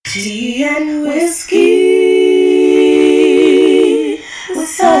Tea and whiskey with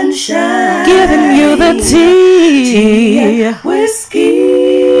sunshine. Giving you the tea. And whiskey.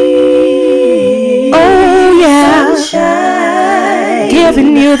 Oh yeah. Sunshine.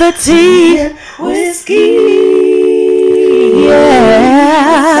 Giving you the tea. And whiskey.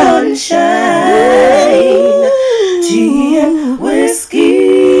 Yeah. Sunshine. Tea and whiskey.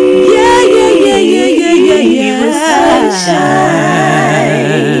 Sunshine.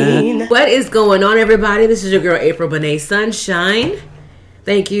 What is going on, everybody? This is your girl, April Benet Sunshine.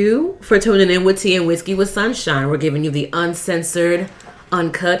 Thank you for tuning in with Tea and Whiskey with Sunshine. We're giving you the uncensored,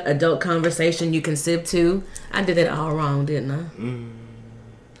 uncut adult conversation you can sip to. I did it all wrong, didn't I?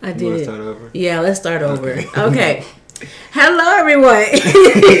 I did. You want to start over? Yeah, let's start over. Okay. Hello, everyone.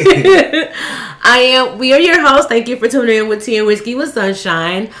 We are your hosts. Thank you for tuning in with Tea and Whiskey with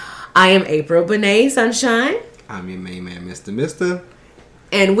Sunshine. I am April Benet Sunshine. I'm your main man, Mr. Mister.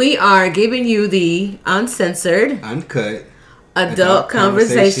 And we are giving you the uncensored, Uncut. adult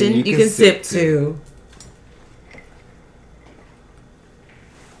conversation you can sip to.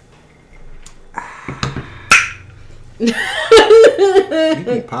 You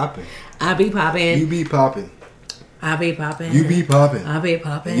be popping. I be popping. You be popping. I be popping. You be popping. I be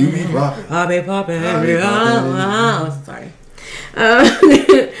popping. You be popping. I be popping. I be popping. Oh, sorry.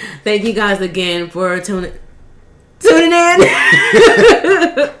 Thank you guys again for tuning in.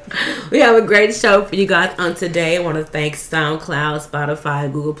 We have a great show for you guys on today. I want to thank SoundCloud,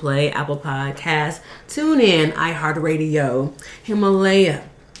 Spotify, Google Play, Apple Podcasts, TuneIn, iHeartRadio, Himalaya.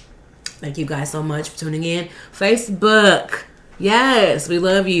 Thank you guys so much for tuning in. Facebook. Yes, we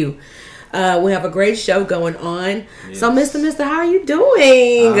love you. We have a great show going on. Yes. So, Mr. How are you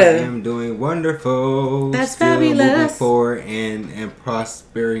doing? I am doing wonderful. That's Still fabulous. Moving forward and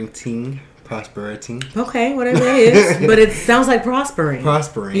prospering. Okay, whatever it is. But it sounds like prospering.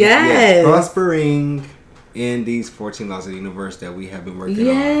 Prospering. Yes. Prospering in these 14 laws of the universe that we have been working on.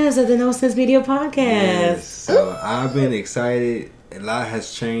 Yes, at the No Sense Media Podcast. Yes. So I've been excited. A lot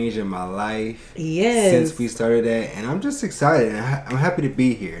has changed in my life since we started that, and I'm just excited. And I'm happy to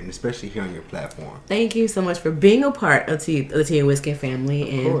be here, and especially here on your platform. Thank you so much for being a part of the Tea and Whiskey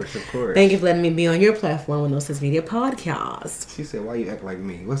family. Of course. Thank you for letting me be on your platform with No Sense Media Podcast. She said, "Why you act like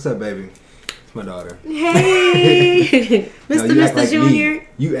me? What's up, baby?" It's my daughter. Hey, No, Mr. Junior.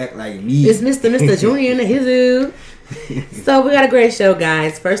 You act like me. It's Mr. Junior in the hizoo. So we got a great show,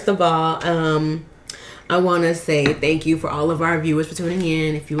 guys. First of all, I want to say thank you for all of our viewers for tuning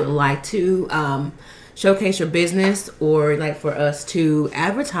in. If you would like to showcase your business or like for us to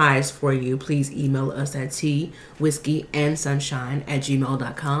advertise for you, please email us at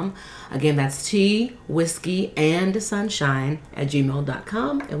teawhiskeyandsunshine@gmail.com. Again, that's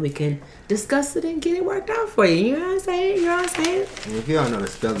teawhiskeyandsunshine@gmail.com, and we can discuss it and get it worked out for you. You know what I'm saying? And if you don't know the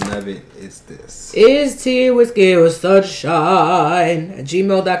spelling of it, it's this. It's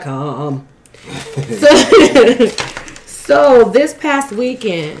teawhiskeyandsunshine@gmail.com. So this past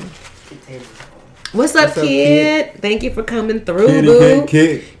weekend, what's up, kid? Thank you for coming through, boo.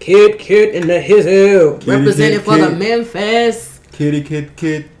 Kid in the hizoo, representing for the kid. Memphis.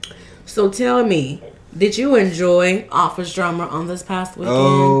 Kid. So tell me, did you enjoy Office Drama on this past weekend?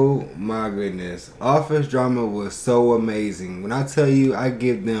 Oh my goodness, Office Drama was so amazing. When I tell you, I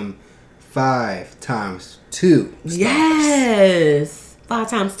give them 5 times 2 stars. Yes. 5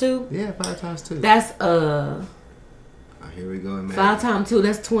 times 2? Yeah, 5 times 2. That's Oh, here we go, man. 5 times 2,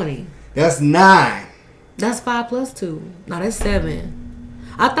 that's 20. That's 9. That's 5 plus 2. No, that's 7.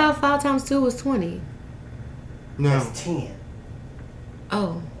 I thought 5 times 2 was 20. No. That's 10.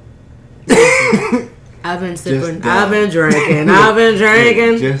 Oh. I've been sipping. Just dumb. I've been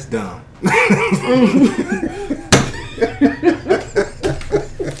drinking. Just dumb.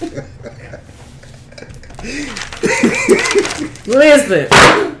 Listen.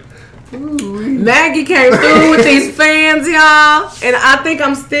 Maggie came through with these fans, y'all. And I think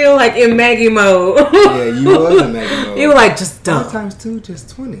I'm still like in Maggie mode. Yeah, you was in Maggie mode. You were like, just 5 dumb. times 2, just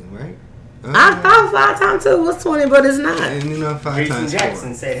 20, right? I thought 5 times 2 was 20, but it's not. And you know, 5 Jason times Jackson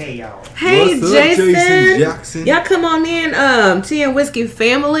 4. said, "Hey y'all." Hey, What's up, Jason Jackson? Y'all come on in, Tea and Whiskey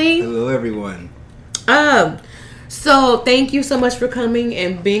family. Hello, everyone. So thank you so much for coming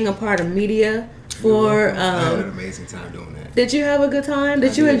and being a part of media. I had an amazing time doing that. Did you have a good time?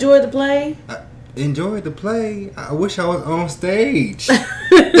 Did you did. enjoy the play? I enjoyed the play. I wish I was on stage.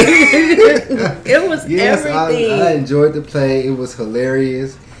 It was Yes, everything. I enjoyed the play. It was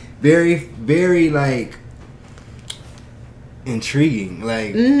hilarious. Very, very like intriguing.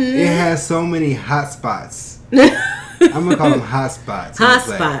 Like it has so many hot spots. I'm gonna call them hot spots. Hot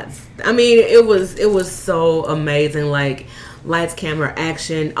spots. I mean, it was so amazing. Like lights, camera,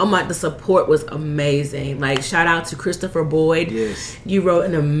 action. Oh my, the support was amazing. Like, shout out to Christopher Boyd. Yes. You wrote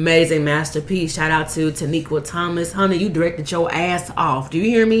an amazing masterpiece. Shout out to Taniqua Thomas. Honey, you directed your ass off. Do you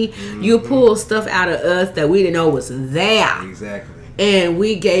hear me? Mm-hmm. You pulled stuff out of us that we didn't know was there. Exactly. And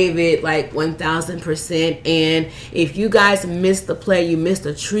we gave it like 1,000%. And if you guys missed the play, you missed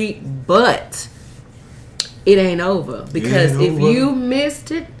a treat. But it ain't over. Because if you missed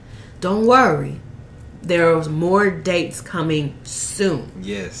it, don't worry. There's more dates coming soon.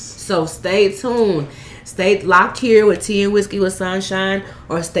 Yes. So stay tuned. Stay locked here with Tea and Whiskey with Sunshine,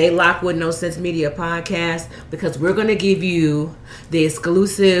 or stay locked with No Sense Media Podcast, because we're going to give you the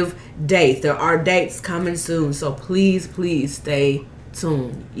exclusive dates. There are dates coming soon. So please, please stay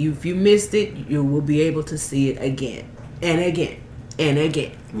tuned. If you missed it, you will be able to see it again and again and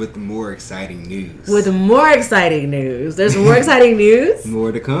again. With more exciting news. There's more exciting news.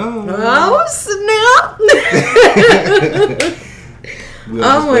 More to come. Oh, snap. We'll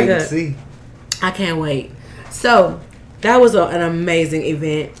just wait and see. I can't wait. So, that was an amazing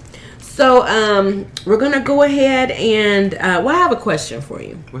event. So, we're going to go ahead and... I have a question for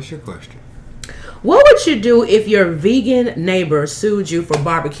you. What's your question? What would you do if your vegan neighbor sued you for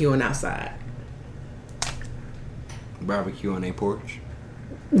barbecuing outside? Barbecue on their porch.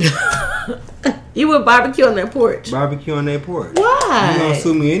 You would barbecue on their porch? Barbecue on their porch. Why? You gonna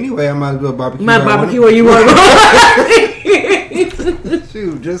sue me anyway? I might as well barbecue. You might barbecue where you want to.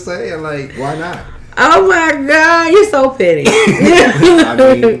 Shoot, just saying, like, why not? Oh my God, you're so petty. I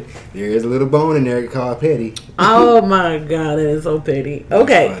mean, there is a little bone in there called petty. Oh my God, that is so petty.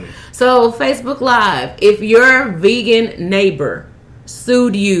 Okay, so Facebook Live. If your vegan neighbor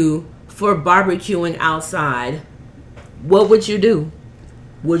sued you for barbecuing outside, what would you do?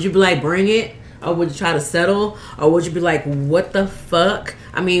 Would you be like, bring it? Or would you try to settle? Or would you be like, what the fuck?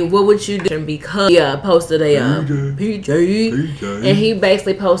 I mean, what would you do? Because he posted a PJ, and he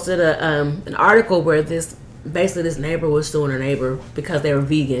basically posted an article where this neighbor was suing her neighbor because they were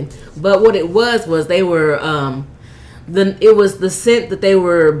vegan. But what it was they were it was the scent that they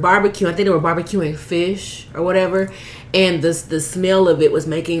were barbecuing. I think they were barbecuing fish or whatever, and the smell of it was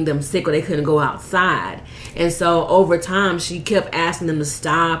making them sick, or they couldn't go outside. And so over time, she kept asking them to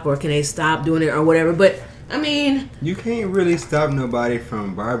stop, or can they stop doing it, or whatever. But I mean, you can't really stop nobody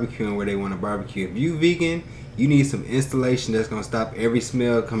from barbecuing where they want to barbecue. If you vegan, you need some installation that's gonna stop every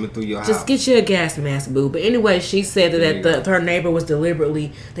smell coming through your house. Just get you a gas mask, boo. But anyway, she said that her neighbor was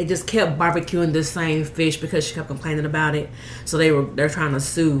deliberately, they just kept barbecuing the same fish because she kept complaining about it. So they're trying to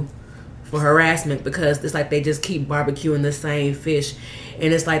sue for harassment because it's like they just keep barbecuing the same fish,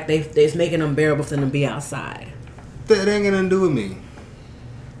 and it's like it's making them unbearable for them to be outside. That ain't gonna do with me.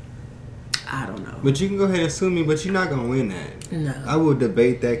 I don't know. But you can go ahead and sue me, but you're not gonna win that. No. I will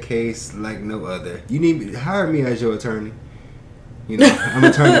debate that case like no other. You need hire me as your attorney. You know, I'm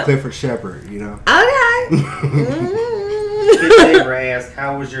attorney Clifford Shepard. You know. Okay. This neighbor asked,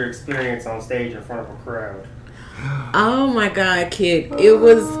 "How was your experience on stage in front of a crowd?" Oh my God, kid. It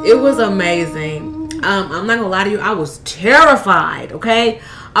was amazing. I'm not gonna lie to you, I was terrified, okay?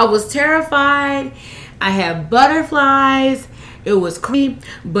 I was terrified. I had butterflies. It was creepy.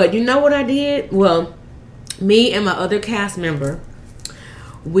 But you know what I did? Well, me and my other cast member,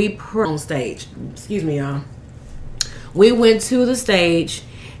 we prayed on stage. Excuse me, y'all. We went to the stage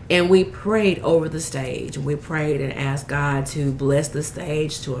and we prayed over the stage. We prayed and asked God to bless the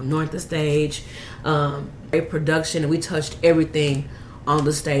stage, to anoint the stage, a production, and we touched everything on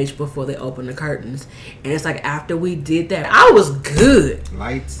the stage before they opened the curtains. And it's like after we did that, I was good.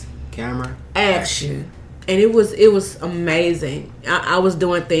 Lights, camera, action. And it was amazing. I was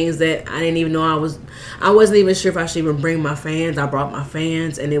doing things that I didn't even know I wasn't even sure if I should even bring my fans. I brought my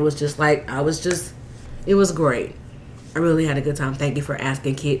fans, and it was just like it was great. I really had a good time. Thank you for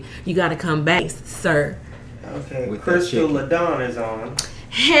asking, Kit. You got to come back, sir. Okay, Crystal LaDon is on.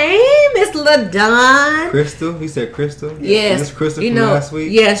 Hey, Miss LaDon. Crystal? He said Crystal? Yes. Miss Crystal from last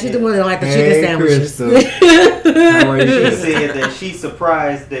week? Yeah, she's the one that liked the chicken sandwiches. Crystal. How are you? She said that she's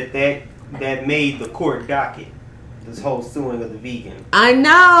surprised that made the court docket. This whole suing of the vegan. I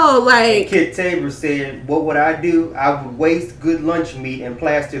know, like... And Kit Tabor said, what would I do? I would waste good lunch meat and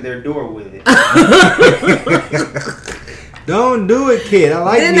plaster their door with it. Don't do it, kid. I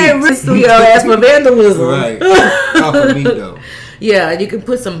like then meat. Then they risk your ass for vandalism. Right. Off of meat, though. Yeah, you can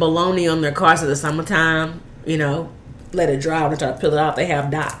put some bologna on their cars in the summertime. You know, let it dry and try to peel it off. They have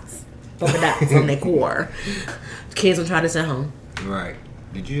dots. Polka dots on their core. Kids will try this at home. Right.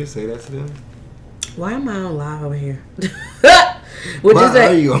 Did you just say that to them? Why am I on live over here? Why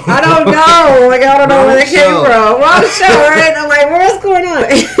are you on? I don't know. Like, I don't know where that came from. Wrong show, right? I'm like, what's going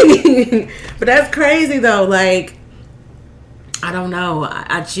on? But that's crazy, though. Like, I don't know.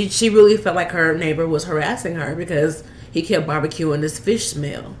 She really felt like her neighbor was harassing her because he kept barbecuing this fish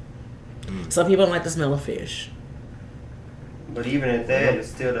smell. Some people don't like the smell of fish. But even at that, it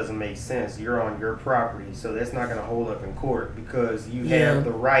still doesn't make sense. You're on your property, so that's not going to hold up in court because you have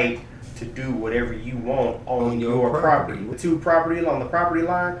the right to do whatever you want on your property. With two property on the property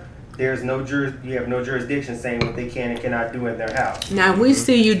line, there's no you have no jurisdiction saying what they can and cannot do in their house. Now, if we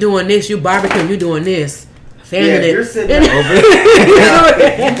see you doing this, you barbecuing, you doing this. You're sitting over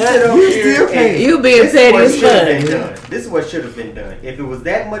here. You being petty as fuck. This is what should have been done. If it was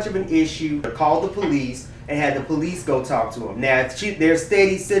that much of an issue, call the police and had the police go talk to him. Now, if they're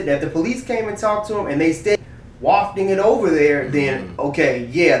steady sitting, if the police came and talked to him and they stayed wafting it over there, then okay,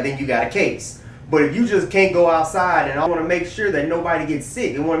 then you got a case. But if you just can't go outside and I want to make sure that nobody gets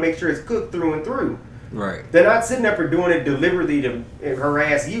sick and want to make sure it's cooked through and through. Right. They're not sitting up for doing it deliberately to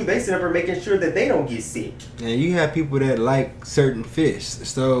harass you. They sit up for making sure that they don't get sick. And you have people that like certain fish.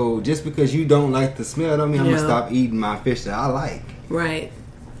 So just because you don't like the smell, don't mean I'm going to stop eating my fish that I like. Right.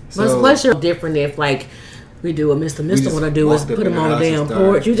 So, but plus you're different if like we do what Mr. want to do is put him on the damn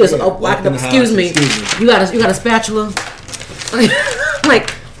porch. You just lock it up. Excuse me. You got a spatula?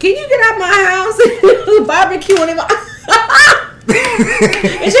 Like, can you get out my house and barbecue on him?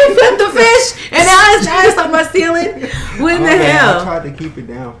 And she flipped the fish and now it's ass on my ceiling. What in the hell? I tried to keep it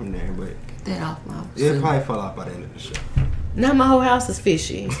down from there, but that off my it'll probably fall off by the end of the show. Now my whole house is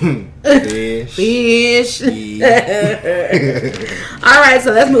fishy. Fish. All right,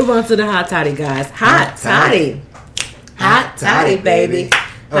 so let's move on to the hot toddy, guys. Hot toddy, baby.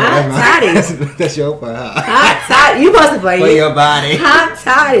 Hot toddy. That's your part. Hot toddy. You supposed to play for your body. Hot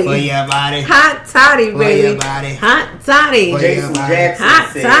toddy. For your body. Hot toddy, baby. For your body. Hot toddy. Jason Jackson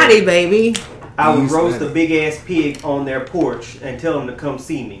hot said, toddy, baby. I would roast a big ass pig on their porch and tell them to come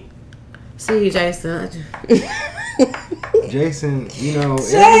see me. See you, Jason. Jason, you know,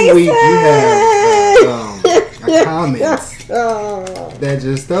 every week you have a comment that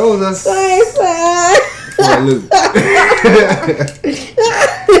just throws us for a loop.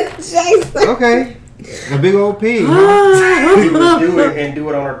 Jason. Okay. A big old pig. He would do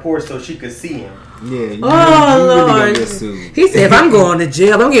it on her porch so she could see him. Yeah, you Lord. really gonna get sued. He said, if I'm going to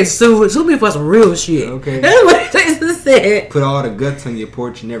jail, I'm getting sued. Sue me for some real shit. Okay. That's what Jason said. Put all the guts on your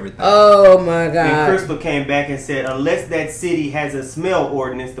porch and everything. Oh my God. And Crystal came back and said, unless that city has a smell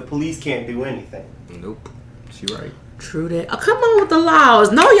ordinance, the police can't do anything. Nope. She right. True that. Oh, come on with the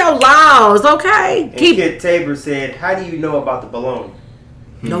laws. Know your laws, okay? And Kid Tabor said, how do you know about the bologna?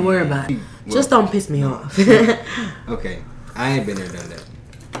 Don't worry about it. Well, just don't piss me off. Okay. I ain't been there, done that.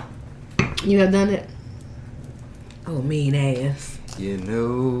 You have done it? Oh, mean ass. You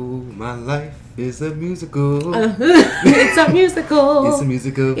know, my life is a musical. It's a musical. It's a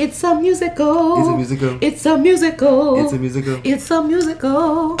musical. It's a musical. It's a musical. It's a musical. It's a musical. It's a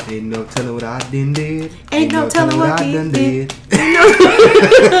musical. Ain't no telling what I did. Ain't no telling what I done did.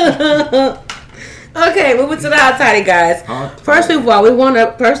 Okay, moving to the hot toddy, guys. First of all, we want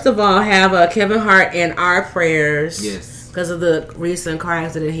to have Kevin Hart in our prayers. Yes. Because of the recent car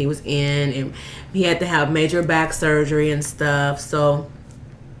accident he was in, and he had to have major back surgery and stuff. So,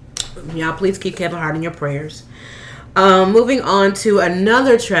 y'all, please keep Kevin Hart in your prayers. Moving on to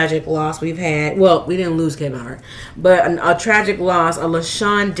another tragic loss we've had. Well, we didn't lose Kevin Hart, but a tragic loss.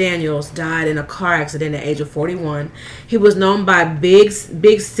 LaShawn Daniels died in a car accident at the age of 41. He was known by Big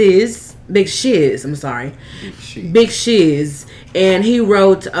Shiz. And he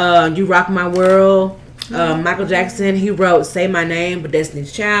wrote "You Rock My World." Michael Jackson, he wrote Say My Name with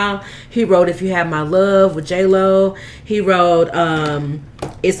Destiny's Child. He wrote If You Have My Love with J-Lo. He wrote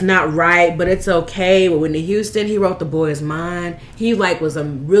It's Not Right, But It's Okay with Whitney Houston. He wrote The Boy Is Mine. He was a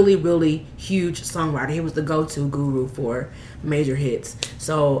really, really huge songwriter. He was the go-to guru for major hits.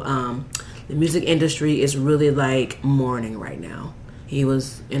 So the music industry is really mourning right now. He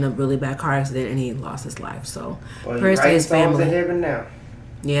was in a really bad car accident and he lost his life. So prayers to his family. In heaven now.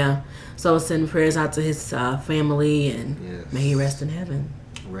 Yeah. So send prayers out to his family and may he rest in heaven.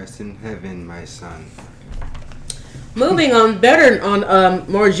 Rest in heaven, my son. Moving on,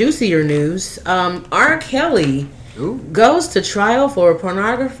 more juicier news. R. Kelly goes to trial for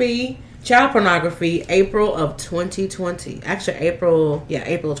child pornography, April of 2020. Actually, April of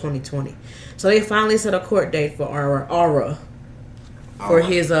 2020. So they finally set a court date for Aura for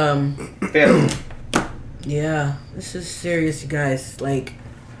his federal. Yeah, this is serious, you guys. And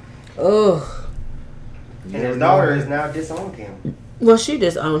his daughter is now disowned him. Well, she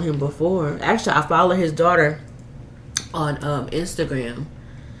disowned him before. Actually, I follow his daughter on Instagram,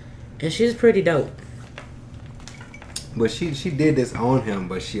 and she's pretty dope. But she did this on him,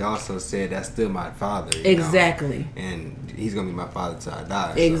 but she also said that's still my father. Exactly. Know? And he's gonna be my father till I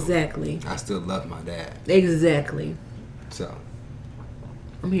die. Exactly. So I still love my dad. Exactly. So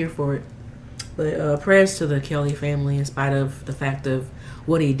I'm here for it. But prayers to the Kelly family, in spite of the fact of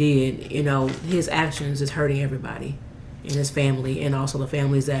what he did. You know, his actions is hurting everybody in his family, and also the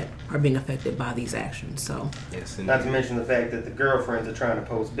families that are being affected by these actions. So, yes, not to mention the fact that the girlfriends are trying to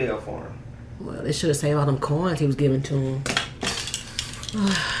post bail for him. Well, they should have saved all them coins he was giving to him.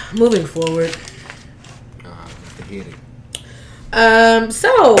 Moving forward.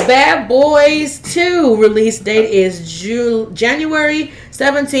 So Bad Boys 2 release date is January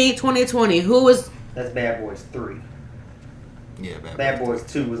 17, 2020. Who was? That's Bad Boys 3. Yeah, Bad Boys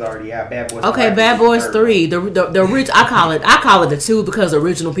 2 was already out. Bad Boys. Okay, Bad Boys 3. The original. I call it the 2 because the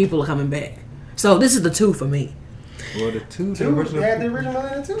original people are coming back. So this is the 2 for me. Well, the original. Had the original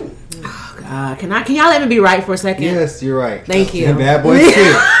in it too. Oh God, can y'all let me be right for a second? Yes, you're right. Thank you. Bad Boys 2.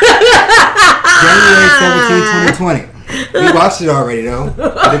 January 17, 2020. We watched it already though.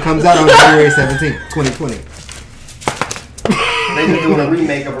 But it comes out on January 17, 2020. They just doing a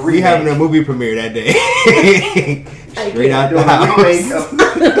remake of a remake. We having a movie premiere that day. Straight out the house.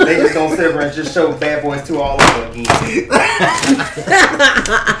 They just don't sit there and just show Bad Boys 2 all over again.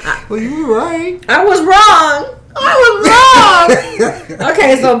 Well, you were right. I was wrong.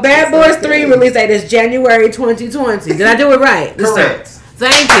 Okay, so Bad Boys 3 release date is January 2020. Did I do it right? Correct.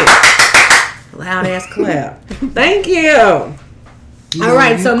 Thank you. Loud ass clap. Thank you. All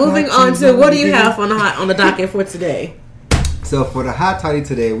right, so moving on to what do you have on the docket for today? So for the hot toddy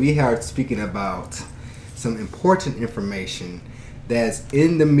today, we are speaking about some important information that's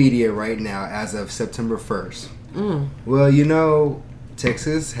in the media right now as of September 1st. Well, you know,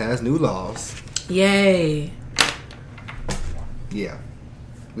 Texas has new laws. Yay. Yeah.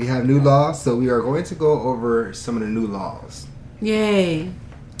 We have new laws, so we are going to go over some of the new laws. Yay.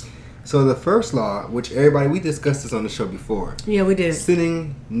 So the first law, which we discussed this on the show before. Yeah, we did.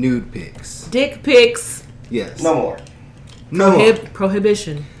 Sending nude pics. Dick pics. Yes. No more.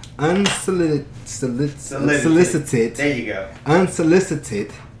 Prohibition. Unsolicited. There you go.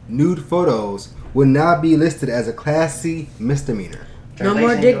 Unsolicited nude photos will now be listed as a Class C misdemeanor. No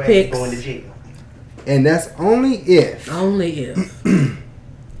more dick pics. Going to jail. And that's only if.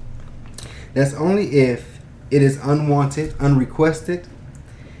 That's only if it is unwanted, unrequested,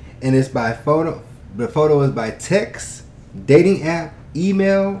 and it's by photo. The photo is by text, dating app,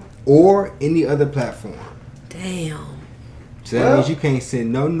 email, or any other platform. Damn. So that means you can't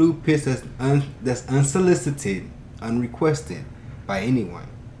send no nude pics that's unsolicited, unrequested by anyone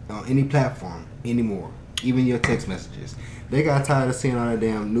on any platform anymore. Even your text messages. They got tired of seeing all that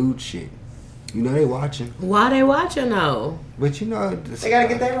damn nude shit. You know they watching. Why they watching though? But you know they gotta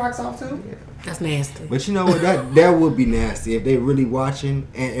get their rocks off too. Yeah. That's nasty. But you know what? That would be nasty if they really watching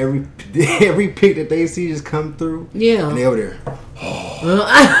and every pic that they see just come through. Yeah. And they over there. You know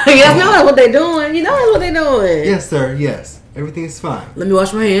that's what they doing. You know that's what they doing. Yes, sir. Yes. Everything is fine. Let me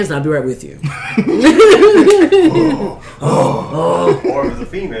wash my hands and I'll be right with you. Or if it's a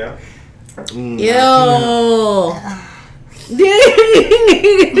female. Yo.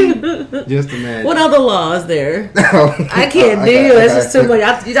 Just imagine. What other law is there? I can't deal. That's just too much.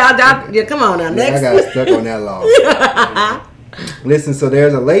 Yeah, come on now. Next. I got stuck on that law. Listen, so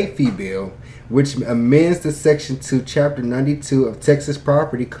there's a late fee bill which amends the Section 2, Chapter 92 of Texas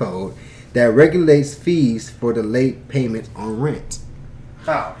Property Code that regulates fees for the late payment on rent.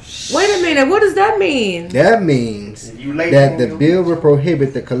 Oh, wait a minute. What does that mean? That means that the bill will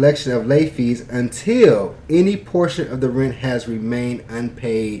prohibit the collection of late fees until any portion of the rent has remained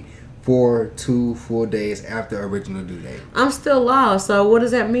unpaid for 2 full days after original due date. I'm still lost. So what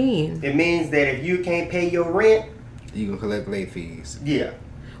does that mean? It means that if you can't pay your rent, you can collect late fees. Yeah.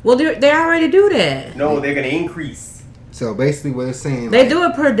 Well, they already do that. No, they're gonna increase. So basically, what it's saying, they do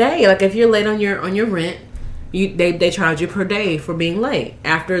it per day. Like if you're late on your rent. They charge you per day for being late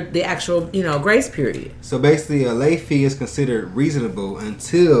after the actual grace period. So basically, a late fee is considered reasonable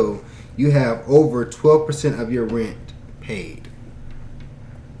until you have over 12% of your rent paid.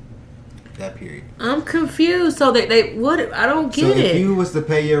 That period. I'm confused. So they what? I don't get it. So if you was to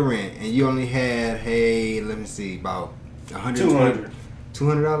pay your rent and you only had about $200.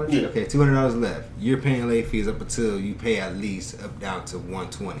 Yeah. Okay, $200 left. You're paying late fees up until you pay at least up down to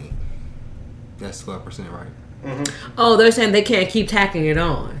 $120. That's 12%, right? Mm-hmm. Oh, they're saying they can't keep tacking it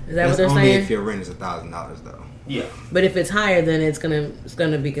on. Is that what they're only saying? If your rent is $1,000 though. Yeah. But if it's higher, then it's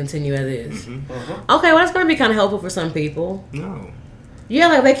gonna be continue as is. Mm-hmm. Okay, well that's gonna be kind of helpful for some people. No. Yeah,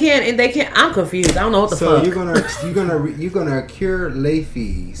 like they can't. I'm confused. I don't know what the So fuck. you're gonna accrue late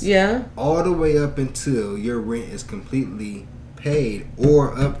fees. Yeah. All the way up until your rent is completely paid,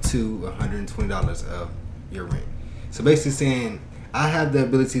 or up to $120 of your rent. So basically saying, I have the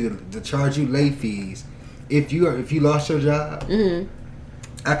ability to charge you late fees. If you lost your job,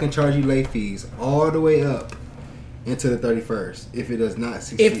 I can charge you late fees all the way up until the 31st if it does not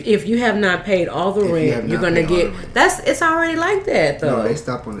succeed. If you have not paid all the rent, you're gonna get. It's already like that though. No, they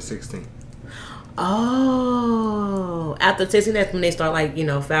stop on the 16th. Oh, after 16, that's when they start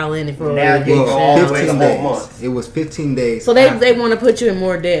filing and for Now you eviction. go all the way to 15 whole days. month. It was 15 days. So they after. want to put you in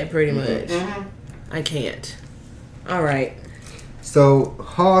more debt, pretty much. Mm-hmm. I can't. All right. So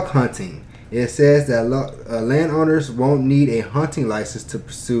hog hunting. It says that landowners won't need a hunting license to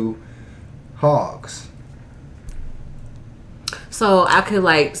pursue hogs. So I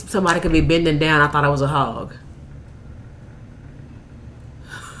could somebody could be bending down. I thought I was a hog.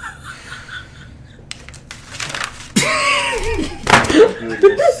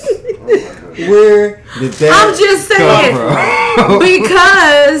 Where did that I'm just saying come from?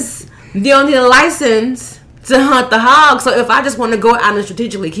 because you don't need a license to hunt the hog. So if I just want to go out and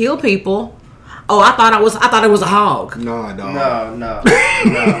strategically kill people, I thought it was a hog. No, I don't. No.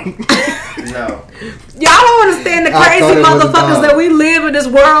 Y'all don't understand the I crazy thought it was a motherfuckers dog. that we live in this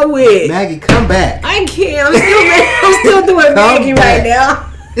world with. Maggie, come back. I can't. I'm still doing Maggie back. right now.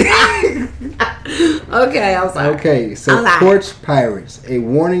 Okay, I'm sorry. Okay, so All right. porch pirates. A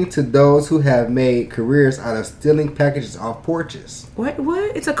warning to those who have made careers out of stealing packages off porches. What?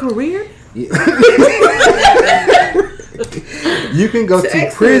 It's a career? You can go to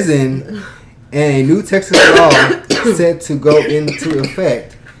Texas. prison, and a new Texas law set to go into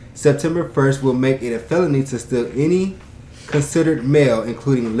effect September 1st will make it a felony to steal any considered mail,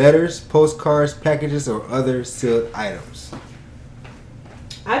 including letters, postcards, packages, or other sealed items.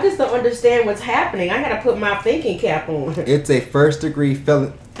 I just don't understand what's happening. I gotta put my thinking cap on. It's a first-degree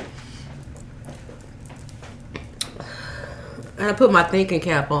felony. I gotta put my thinking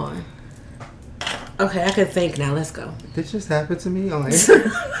cap on. Okay, I can think now. Let's go. Did this happen to me on air?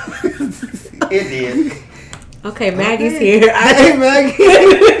 It did. Okay, Maggie's Okay. here. Hey, Maggie.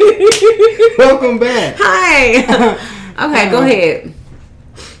 Welcome back. Hi. Okay, go ahead.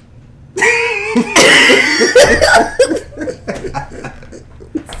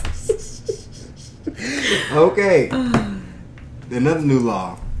 Okay. Another new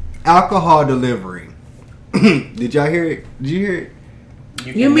law. Alcohol delivery. Did y'all hear it? Did you hear it?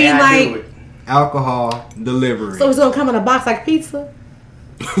 You mean cannot like- do it. Alcohol delivery. So it's gonna come in a box like pizza?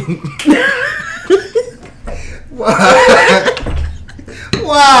 Why?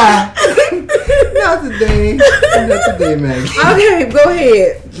 Why? Not today. Not today, Maggie. Okay, go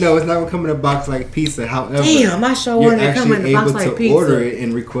ahead. No, it's not gonna come in a box like pizza. However, Damn, I sure you're wanted to come in actually a box able like to pizza. order it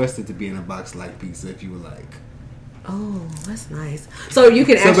and request it to be in a box like pizza if you would like. Oh, that's nice. So you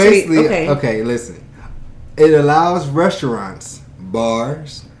can So actually basically, okay, listen. It allows restaurants,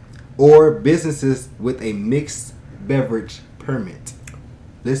 bars, or businesses with a mixed beverage permit.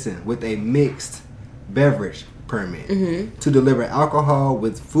 Listen, with a mixed beverage permit to deliver alcohol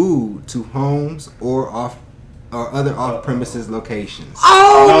with food to homes or other off-premises locations.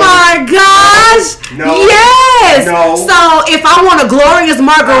 Oh No. my gosh! No. Yes! No. So if I want a glorious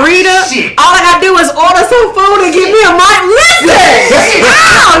margarita, Shit. all I gotta do is order some food and give me a mic. Listen!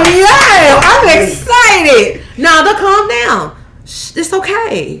 Oh yeah! I'm excited! Now, don't calm down. Shh, it's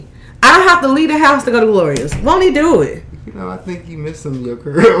okay. I don't have to leave the house to go to Glorious. Won't he do it? You know, I think you missed some of your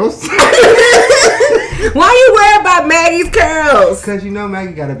curls. Why you worried about Maggie's curls? Because you know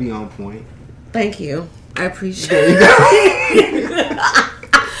Maggie got to be on point. Thank you. I appreciate There you it. go.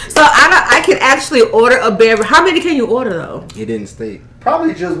 So I can actually order a beverage. How many can you order though? It didn't state.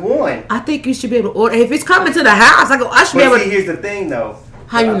 Probably just one. I think you should be able to order. If it's coming to the house, I should be But able see, to. here's the thing, though.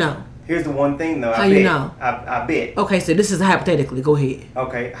 How you know? Here's the one thing, though. How I you bet. know? I bet. Okay, so this is hypothetically. Go ahead.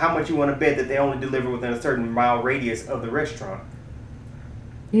 Okay, how much you want to bet that they only deliver within a certain mile radius of the restaurant?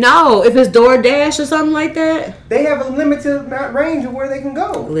 No, if it's DoorDash or something like that. They have a limited range of where they can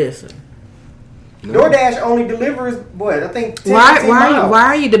go. Listen, No. DoorDash only delivers what? I think 10, 15 miles. why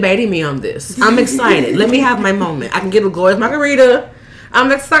are you debating me on this? I'm excited. Let me have my moment. I can get a glorious margarita.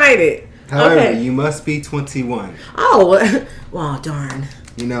 I'm excited. However, Okay. you must be 21. Oh, well, darn.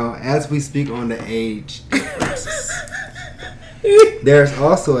 You know, as we speak on the age differences, there's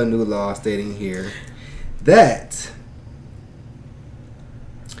also a new law stating here that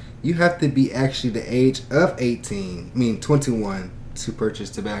you have to be actually the age of 18, 21, to purchase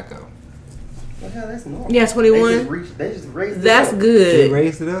tobacco. Well, hell, that's normal. Yeah, 21. They just raised it That's up. They good.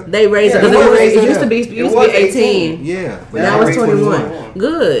 raised it up. They raised Yeah, it it because was raised it used up. to be It was 18. Yeah, but Now they it's raised it 21. 21.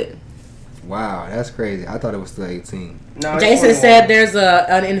 Good. Wow, that's crazy. I thought it was still 18. No, it's Jason 21. said there's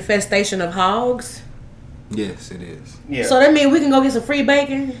an infestation of hogs. Yes, it is. Yeah. So that means we can go get some free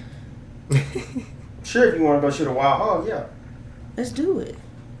bacon. Sure, if you want to go shoot a wild hog, yeah. Let's do it.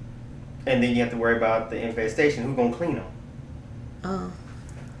 And then you have to worry about the infestation. Who's gonna clean them? Oh.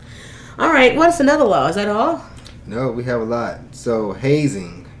 All right. What's another law? Is that all? No, we have a lot. So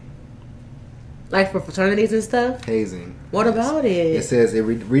hazing. Like for fraternities and stuff? Hazing. What about it? It says it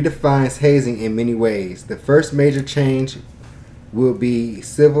redefines hazing in many ways. The first major change will be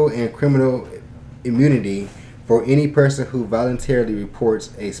civil and criminal immunity for any person who voluntarily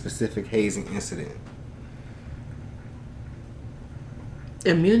reports a specific hazing incident.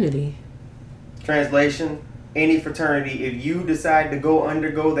 Immunity. Translation: any fraternity, if you decide to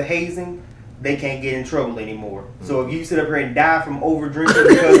undergo the hazing, they can't get in trouble anymore. So if you sit up here and die from over drinking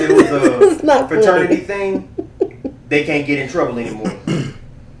because it was It's a not fraternity thing, they can't get in trouble anymore.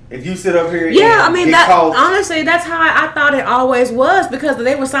 If you sit up here, Yeah, and I mean get that. caught, Honestly, that's how I thought it always was because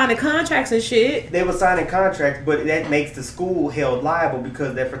they were signing contracts and shit. they were signing contracts, but that makes the school held liable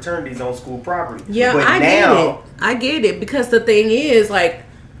because that fraternity's on school property. Yeah, but I get it because the thing is like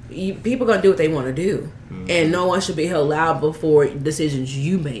people gonna do what they want to do, and no one should be held liable for decisions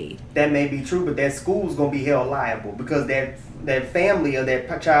you made. that may be true, but that school's gonna be held liable because that family or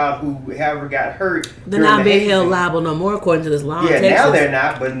that child who ever got hurt. They're during not the being hazing. held liable no more according to this law. Yeah, in Texas. now they're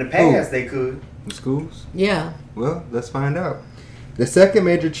not, but in the past they could. In schools? Yeah. Well, let's find out. The second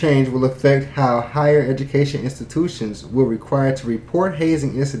major change will affect how higher education institutions will require to report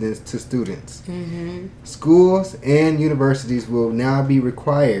hazing incidents to students. Mm-hmm. Schools and universities will now be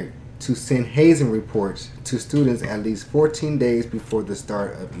required to send hazing reports to students at least 14 days before the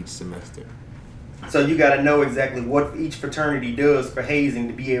start of each semester. So you got to know exactly what each fraternity does for hazing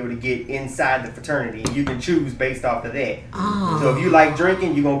to be able to get inside the fraternity, and you can choose based off of that. Oh. So if you like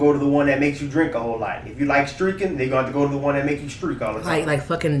drinking, you're gonna go to the one that makes you drink a whole lot. If you like streaking, they're going to go to the one that makes you streak all the time. Like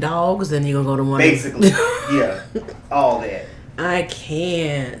fucking dogs, then you're gonna go to one. Basically, yeah, all that. I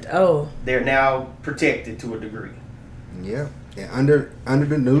can't. Oh. They're now protected to a degree. Yeah. And under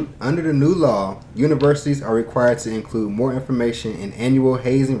the new law, universities are required to include more information in annual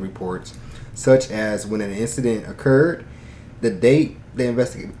hazing reports, such as when an incident occurred, the date the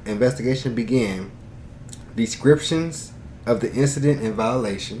investigation began, descriptions of the incident and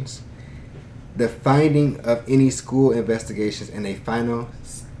violations, the finding of any school investigations, and a final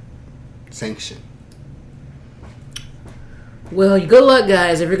sanction. Well, good luck,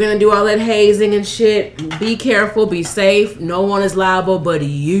 guys. If you're gonna do all that hazing and shit, be careful, be safe. No one is liable but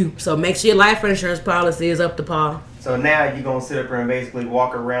you. So make sure your life insurance policy is up to par. So now you're going to sit up here and basically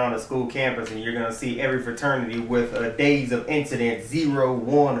walk around a school campus and you're going to see every fraternity with a days of incident 0,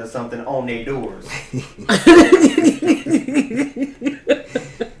 1 or something on their doors.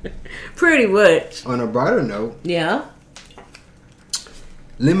 Pretty much. On a broader note, Yeah.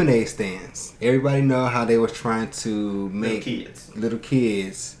 lemonade stands. Everybody know how they was trying to make Little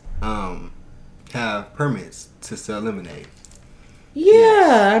kids. have permits to sell lemonade.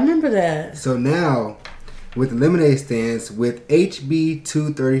 Yeah, I remember that. So now, with the lemonade stands, with HB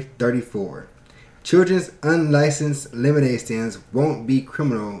 234, children's unlicensed lemonade stands won't be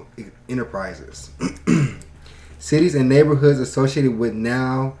criminal enterprises. Cities and neighborhoods associated with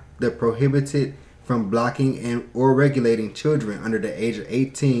now they're prohibited from blocking and or regulating children under the age of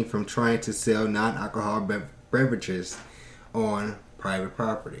 18 from trying to sell non-alcohol beverages on private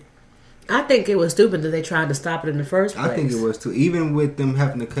property. I think it was stupid that they tried to stop it in the first place. I think it was too. Even with them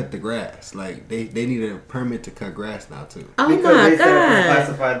having to cut the grass, like they needed a permit to cut grass now too. Oh Because my they set up and God.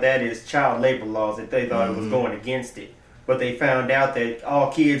 classified that as child labor laws that they thought it was going against it. But they found out that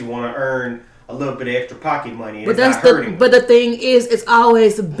all kids want to earn a little bit of extra pocket money and But it's that's not hurting them. but the thing is, it's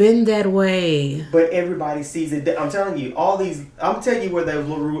always been that way. But everybody sees it. I'm telling you, I'm gonna tell you where that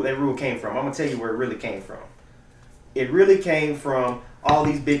rule came from. I'm gonna tell you where it really came from. It really came from all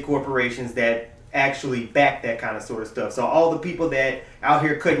these big corporations that actually back that kind of sort of stuff. So all the people that out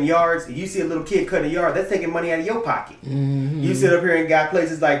here cutting yards, if you see a little kid cutting a yard, that's taking money out of your pocket. Mm-hmm. You sit up here and got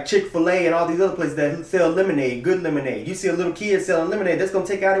places like Chick-fil-A and all these other places that sell lemonade, good lemonade. You see a little kid selling lemonade, that's gonna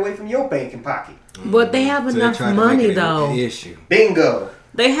take out away from your banking pocket. But they have So they enough tried to money make it though. an issue. Bingo.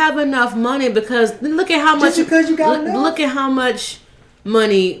 They have enough money because look at how much. Just because you got enough? Look at how much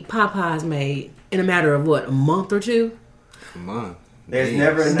money Popeyes made in a matter of what, a month or two? Come on. There's Days.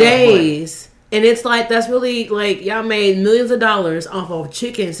 never enough Days. And it's like that's really like y'all made millions of dollars off of a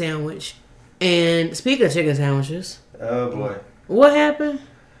chicken sandwich. And speaking of chicken sandwiches, money. Oh boy. what happened?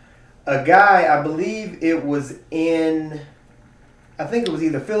 a guy, I believe it was in, I think it was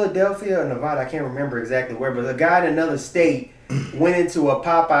either Philadelphia or Nevada. I can't remember exactly where, but a guy in another state went into a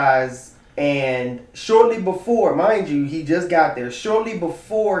Popeyes, and shortly before, mind you, he just got there. Shortly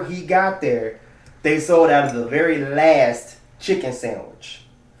before he got there, they sold out of the very last chicken sandwich.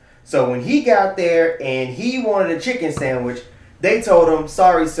 So when he got there and he wanted a chicken sandwich, they told him,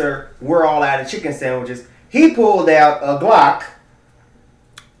 "Sorry, sir, we're all out of chicken sandwiches." He pulled out a Glock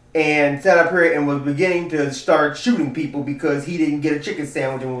and sat up here and was beginning to start shooting people because he didn't get a chicken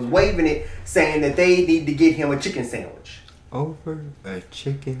sandwich and was waving it, saying that they need to get him a chicken sandwich. Over a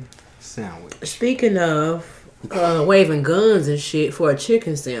chicken sandwich. Speaking of waving guns and shit for a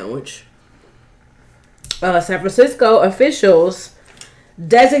chicken sandwich, San Francisco officials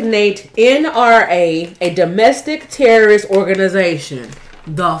designate NRA a domestic terrorist organization.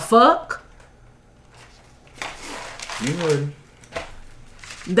 The fuck? You heard.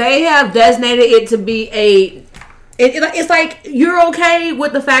 They have designated it to be it's like, you're okay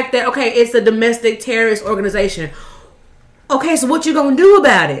with the fact that, okay, it's a domestic terrorist organization. Okay, so what you gonna do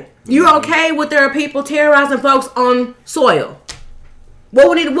about it? You're okay with there are people terrorizing folks on soil? What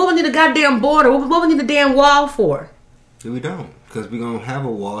we need a goddamn border? What we need a damn wall for? We don't, because we're going to have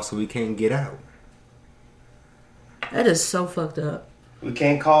a wall so we can't get out. That is so fucked up. We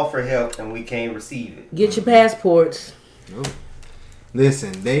can't call for help and we can't receive it. Get your passports. Nope.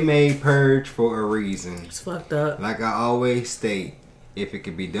 Listen, they made Purge for a reason. It's fucked up. Like I always state, if it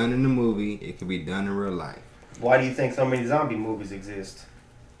could be done in the movie, it could be done in real life. Why do you think so many zombie movies exist?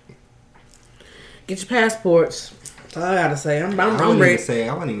 Get your passports. That's all I gotta say. I'm I ready.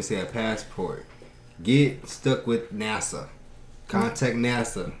 wouldn't even say a passport. Get stuck with NASA. Contact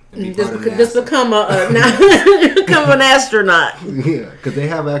NASA. And be part of NASA. Just become become an astronaut. Yeah, because they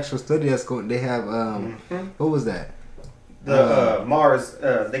have actual study that's going. They have what was that? The Mars.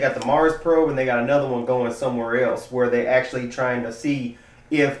 They got the Mars probe, and they got another one going somewhere else where they're actually trying to see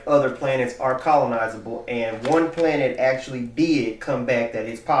if other planets are colonizable. And one planet actually did come back that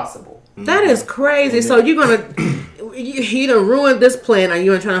it's possible. That is crazy. So you're gonna you done ruined this plan, and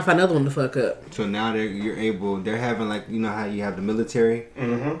you're trying to find another one to fuck up. So now they're having, like, you know how you have the military?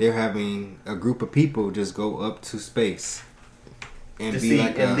 Mm-hmm. They're having a group of people just go up to space and to be see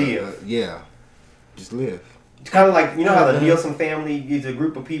like and live. Just live. It's kind of like, you know how the Nielsen family is a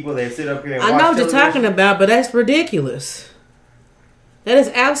group of people that sit up here and watch I know what you're talking about, but that's ridiculous. That is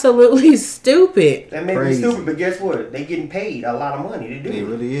absolutely stupid. That may be stupid, but guess what? They getting paid a lot of money to do it. It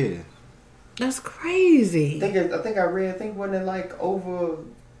really is. That's crazy. I think wasn't it like over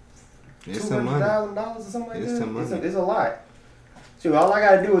 $200,000 or something like that? It's a lot. So all I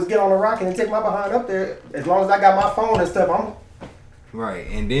gotta do is get on a rocket and take my behind up there. As long as I got my phone and stuff, I'm right.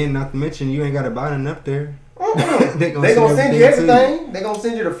 And then, not to mention, you ain't got to buy nothing up there. They gonna send you everything. They gonna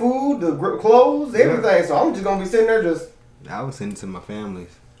send you the food, the clothes, everything. Yeah. So I'm just gonna be sitting there just. I would send it to my families.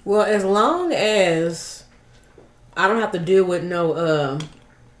 Well, as long as I don't have to deal with no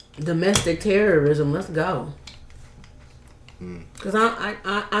domestic terrorism, let's go. Cause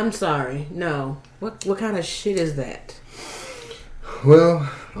I'm sorry, no. What kind of shit is that? Well,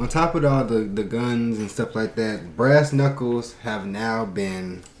 on top of all the guns and stuff like that, brass knuckles have now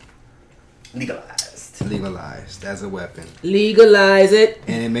been legalized as a weapon. Legalize it,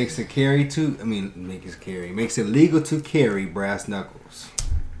 and it makes it makes it legal to carry brass knuckles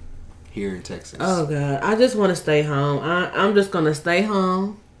here in Texas. Oh God, I just want to stay home. I'm just gonna stay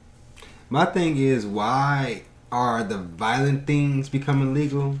home. My thing is, why are the violent things becoming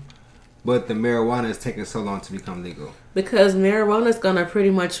legal, but the marijuana is taking so long to become legal? Because marijuana is gonna pretty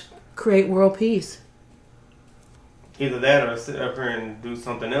much create world peace. Either that or sit up here and do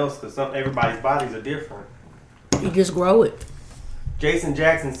something else, because everybody's bodies are different. You just grow it. Jason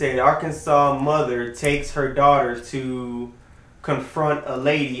Jackson said Arkansas mother takes her daughter to confront a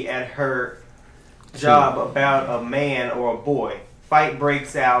lady at her job about a man or a boy. Fight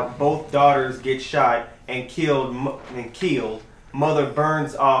breaks out. Both daughters get shot and killed. Mother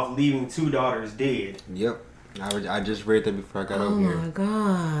burns off, leaving 2 daughters dead. Yep. I just read that before I got over here. Oh my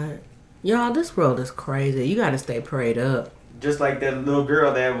God. Y'all, this world is crazy. You gotta stay prayed up. Just like that little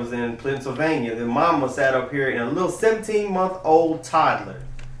girl that was in Pennsylvania. The mama sat up here and a little 17-month-old toddler.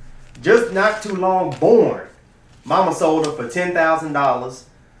 Just not too long born. Mama sold her for $10,000.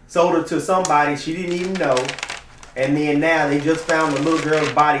 Sold her to somebody she didn't even know. And then now they just found the little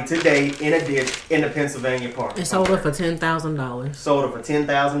girl's body today in a ditch in the Pennsylvania park. And sold her for $10,000. Sold her for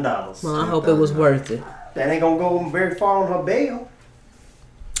 $10,000. Well, I hope it was worth it. That ain't gonna go very far on her bail.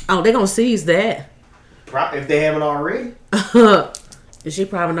 Oh, they gonna seize that. If they haven't already. She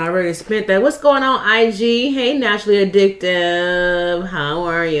probably already spent that. What's going on, IG? Hey, Naturally Addictive. How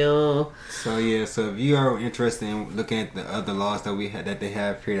are you? So yeah, so if you are interested in looking at the other laws that we had that they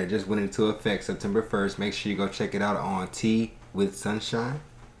have here that just went into effect September 1st, make sure you go check it out on Tea with Sunshine.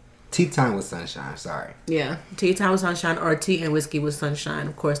 Tea Time with Sunshine, sorry. Yeah, Tea Time with Sunshine or Tea and Whiskey with Sunshine.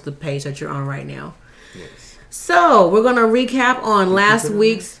 Of course, the page that you're on right now. Yes. So we're gonna recap on last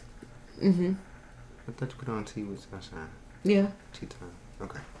week's. I thought you put on Tea with Sunshine. Yeah. Tea Time.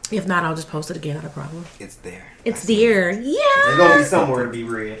 Okay. If not, I'll just post it again. Not a problem. It's there. It's I see there. it. Yeah. There's gonna be somewhere to be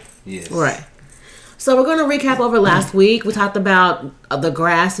read. Yes. Right. So we're gonna recap over last week. We talked about the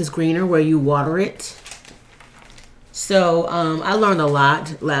grass is greener where you water it. So I learned a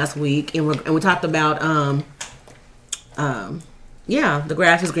lot last week, and we talked about the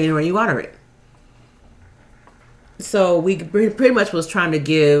grass is greener where you water it. So we pretty much was trying to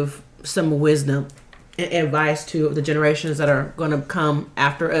give some wisdom and advice to the generations that are going to come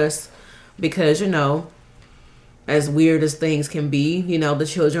after us, because as weird as things can be, the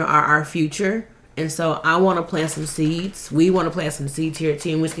children are our future. And so I want to plant some seeds. We want to plant some seeds here at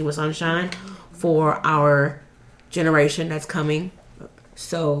Tea and Whiskey with Sunshine for our generation that's coming.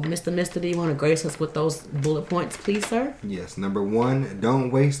 So, Mr. Do you want to grace us with those bullet points, please, sir? Yes. Number 1,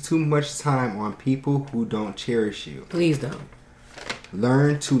 don't waste too much time on people who don't cherish you. Please don't.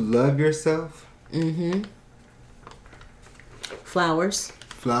 Learn to love yourself. Mm-hmm. Flowers.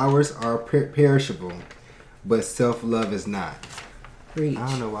 Flowers are perishable, but self-love is not. Reach. I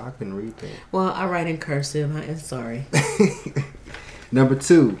don't know why I couldn't read that. Well, I write in cursive. I'm sorry. Number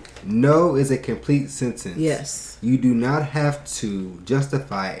 2, no is a complete sentence. Yes. You do not have to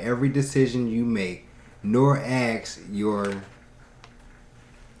justify every decision you make, nor ask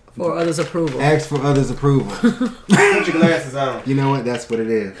for others' approval. Ask for others' approval. Put your glasses on. You know what? That's what it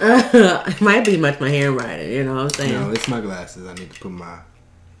is. It might be my handwriting. You know what I'm saying? No, it's my glasses. I need to put my...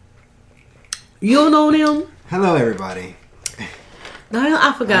 You don't know them? Hello, everybody. No,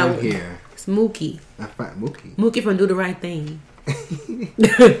 I forgot. I'm here. It's Mookie. I find Mookie. Mookie from Do the Right Thing.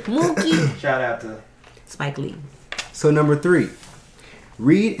 Mookie. Shout out to Spike Lee. So number 3,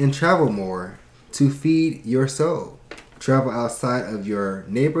 read and travel more to feed your soul. Travel outside of your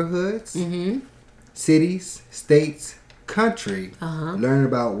neighborhoods, cities, states, country. Learn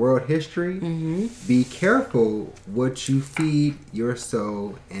about world history. Be careful what you feed your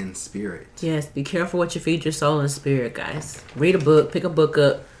soul and spirit. Yes, be careful what you feed your soul and spirit, guys. Read a book, pick a book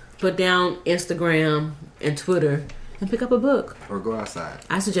up, put down Instagram and Twitter, and pick up a book. Or go outside.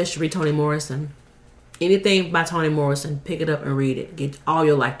 I suggest you read Toni Morrison. Anything by Toni Morrison, pick it up and read it. Get all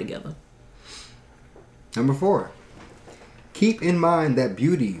your life together. Number 4, keep in mind that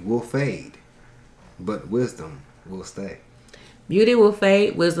beauty will fade, but wisdom will stay. Beauty will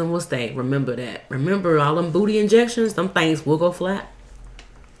fade, wisdom will stay. Remember that. Remember all them booty injections, them things will go flat.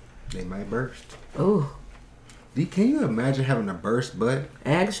 They might burst. Oh. Can you imagine having a burst butt?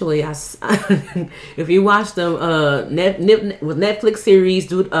 Actually, if you watch them with Netflix series,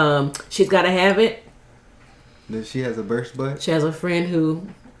 dude, She's Gotta Have It. That she has a burst butt? She has a friend who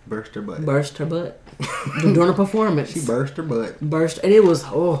Burst her butt. burst her butt during a performance. She burst her butt. And it was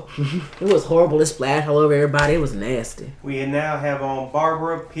horrible. It splashed all over everybody. It was nasty. We now have on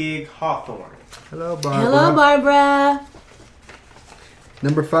Barbara Pig Hawthorne. Hello, Barbara. Hello, Barbara.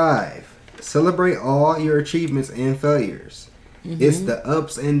 Number 5, celebrate all your achievements and failures. It's the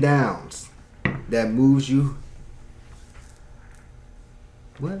ups and downs that moves you.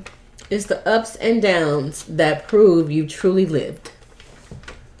 What? It's the ups and downs that prove you truly lived.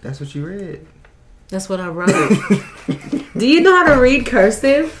 That's what you read. That's what I wrote. Do you know how to read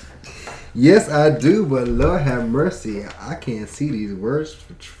cursive? Yes, I do, but Lord have mercy, I can't see these words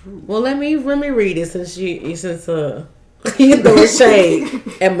for true. Well, let me read it since you throwing shade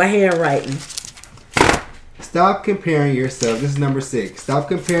at my handwriting. Stop comparing yourself. This is number 6. Stop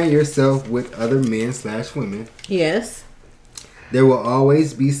comparing yourself with other men/women. Yes. There will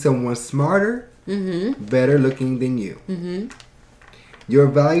always be someone smarter, better looking than you. Your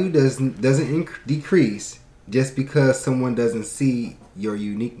value doesn't decrease just because someone doesn't see your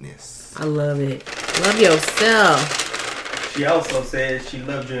uniqueness. I love it. Love yourself. She also said she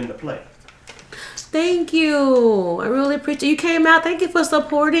loved you in the play. Thank you. I really appreciate you came out. Thank you for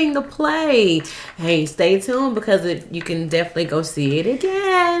supporting the play. Hey, stay tuned because you can definitely go see it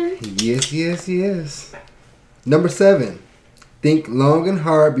again. Yes. Number 7. Think long and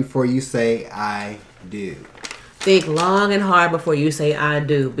hard before you say I do. Think long and hard before you say I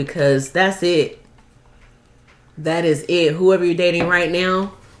do, because that's it. That is it. Whoever you're dating right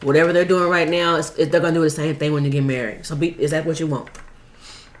now, whatever they're doing right now, they're going to do the same thing when you get married. So is that what you want?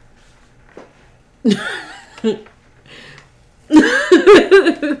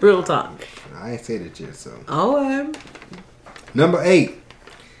 Real talk. I ain't said it yet, so. Oh, Number 8.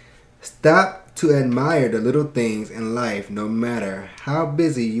 Stop to admire the little things in life no matter how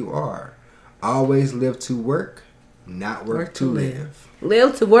busy you are. Always live to work, not work to live.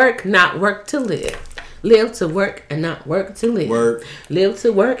 Live to work, not work to live. Live to work and not work to live. Work. Live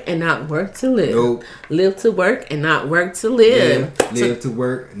to work and not work to live. Nope. Live to work and not work to live. Live to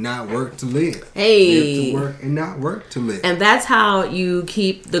work, not work to live. Hey. Live to work and not work to live. And that's how you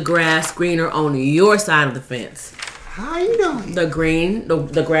keep the grass greener on your side of the fence. How you doing?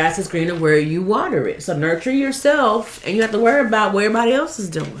 The grass is greener where you water it. So nurture yourself, and you have to worry about what everybody else is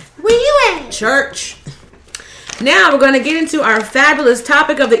doing. Where you at? Church. Now we're going to get into our fabulous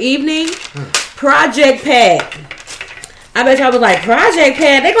topic of the evening, Project Pat. I bet y'all was like, Project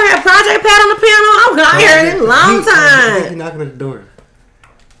Pat? They going to have Project Pat on the panel? I'm going to hear it in a long time. He's knocking at the door.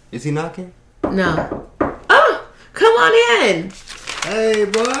 Is he knocking? No. Oh, come on in. Hey,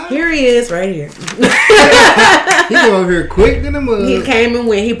 boy. Here he is, right here. He over here quick than the mud. He came and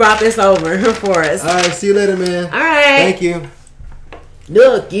went. He brought this over for us. All right, see you later, man. All right. Thank you.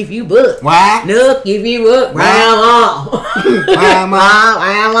 Look, if you book. Why? Look, if you book.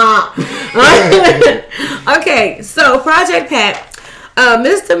 Okay, so Project Pat,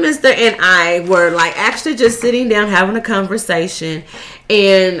 Mr. and I were like actually just sitting down having a conversation,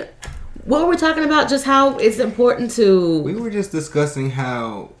 and what were we talking about? Just how it's important to. We were just discussing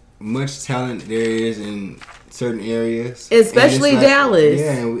how much talent there is in certain areas, Especially And it's like- Dallas.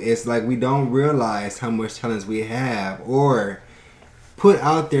 Yeah, and it's like we don't realize how much talent we have, or put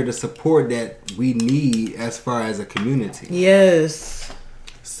out there the support that we need as far as a community. Yes.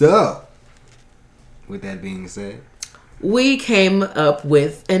 So, with that being said, We came up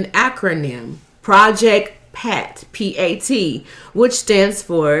with an acronym, Project PAT, P-A-T, which stands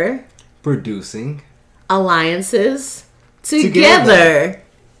for producing Alliances Together.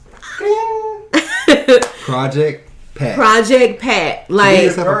 Project Pat. Project Pat. Give Like,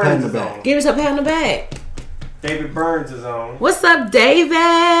 yourself a pat in the Burns is back. on. give us a pat on the back. David Burns is on. What's up, David?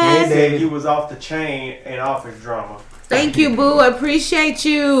 He said you was off the chain in office drama. Thank you, boo. I appreciate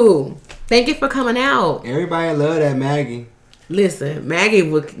you. Thank you for coming out. Everybody love that Maggie. Listen, Maggie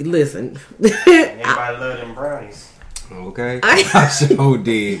would listen. Everybody love them brownies. Okay. I- I sure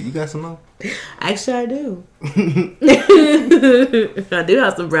did. You got some more? Actually, I do. I do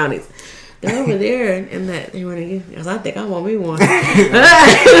have some brownies. They're over there in that. You want to get? Because I think I want me one.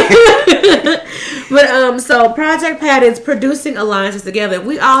 But so Project Pat is producing alliances together.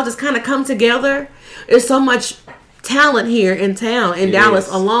 We all just kind of come together. There's so much talent here in town, in It Dallas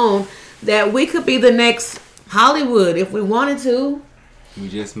is. alone, that we could be the next Hollywood if we wanted to. We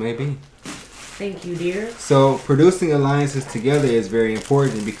just may be. Thank you, dear. So producing alliances together is very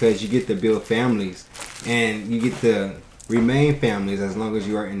important because you get to build families and you get to remain families as long as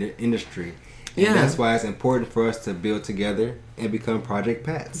you are in the industry. And Yeah. that's why it's important for us to build together and become Project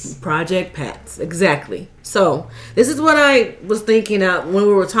Pats. Project Pats, exactly. So this is what I was thinking when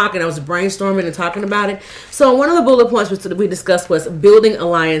we were talking. I was brainstorming and talking about it. So one of the bullet points we discussed was building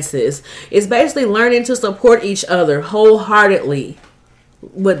alliances. It's basically learning to support each other wholeheartedly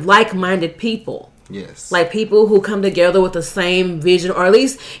with like-minded people. Yes. Like people who come together with the same vision, or at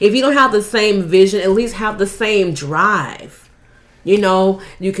least if you don't have the same vision, at least have the same drive. You know,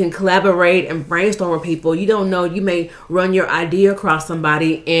 you can collaborate and brainstorm with people. You don't know, you may run your idea across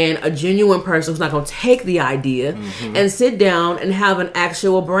somebody, and a genuine person who's not going to take the idea and sit down and have an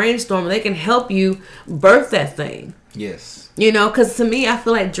actual brainstorm. They can help you birth that thing. Yes. You know, because to me, I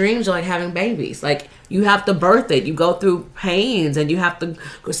feel like dreams are like having babies. Like, you have to birth it. You go through pains and you have to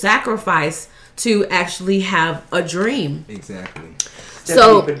sacrifice to actually have a dream. Exactly.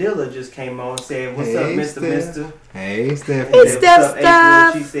 So- Stephanie Padilla just came on and said, "What's up, Hey, Mr. Steph. Mister?" Hey, Stephanie. Hey, What's Steph, up, April?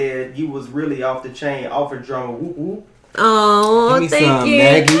 Steph. She said you was really off the chain, off of drama. Whoop whoop. Oh, Give me thank some, you.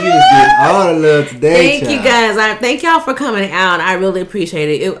 Maggie. You just get all the love today, Thank you child. guys. I thank y'all for coming out. I really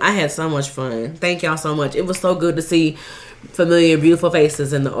appreciate it. I had so much fun. Thank y'all so much. It was so good to see familiar, beautiful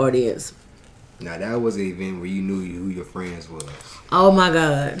faces in the audience. Now, that was an event where you knew who your friends was. Oh my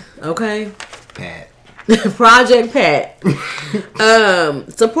God. Okay. Pat. Project Pat.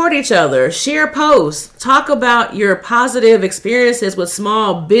 Support each other. Share posts. Talk about your positive experiences with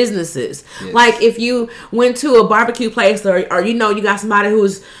small businesses. Yes. Like if you went to a barbecue place or you know you got somebody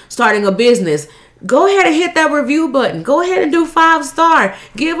who's starting a business, go ahead and hit that review button. Go ahead and do 5-star.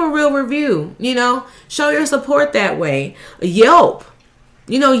 Give a real review. You know, show your support that way. Yelp.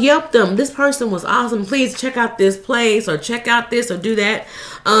 Yelp them. This person was awesome. Please check out this place or check out this or do that.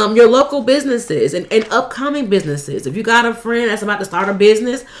 Your local businesses and upcoming businesses. If you got a friend that's about to start a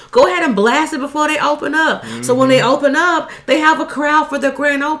business, go ahead and blast it before they open up. So when they open up, they have a crowd for their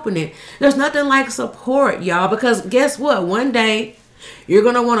grand opening. There's nothing like support, y'all, because guess what? One day, you're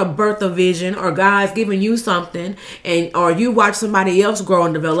going to want to birth a vision, or God's giving you something, or you watch somebody else grow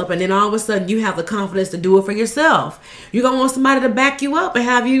and develop, and then all of a sudden you have the confidence to do it for yourself. You're going to want somebody to back you up and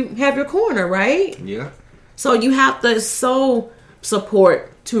have your corner, right? Yeah. So you have to sow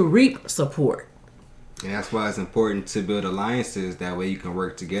support to reap support. And that's why it's important to build alliances. That way you can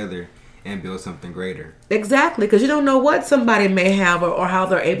work together and build something greater. Exactly, because you don't know what somebody may have or how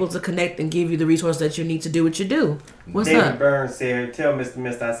they're able to connect and give you the resource that you need to do what you do. What's David up? Burns said, tell Mr.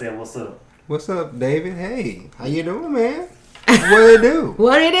 Mister I said, what's up? What's up, David? Hey, how you doing, man? What it do?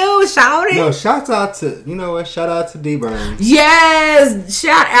 What it do, shouty? No, shout out to, Shout out to D Burns. Yes,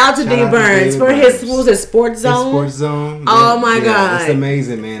 shout out to Shout D out to Burns David for Burns. his, what was it, Sports His Zone? Sports Zone. Oh my God. It's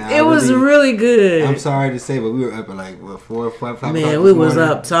amazing, man. It was really good. I'm sorry to say, but we were up at like 4 or 5 o'clock. Man, we was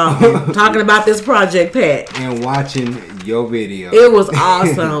up talking about this project, Pat. and watching your video. It was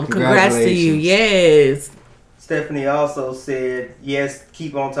awesome. Congrats to you. Congratulations. Yes. Stephanie also said, yes,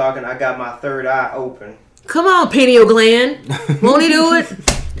 keep on talking. I got my third eye open. Come on, pineal gland. Won't he do it?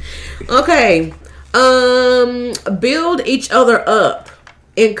 Okay. Build each other up.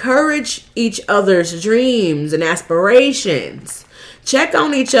 Encourage each other's dreams and aspirations. Check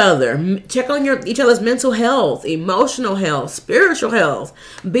on each other. Check on each other's mental health, emotional health, spiritual health.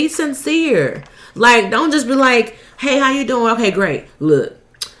 Be sincere. Like, don't just be like, hey, how you doing? Okay, great. Look,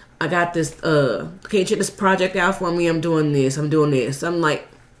 I got this, can you check this project out for me? I'm doing this. I'm like,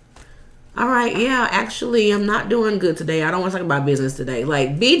 all right, yeah, actually, I'm not doing good today. I don't want to talk about business today.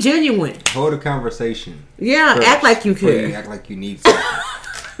 Like, be genuine. Hold a conversation. Yeah, first, act like you before care. you act like you need something.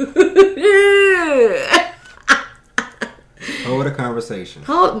 Hold a conversation.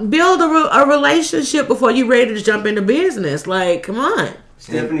 Build a relationship before you're ready to jump into business. Like, come on.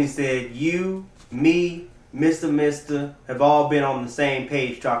 Stephanie said, you, me, Mr. have all been on the same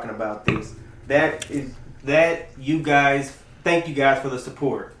page talking about this. You guys, thank you guys for the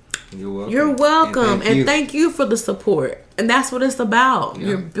support. You're welcome. And thank you for the support. And that's what it's about. Yeah.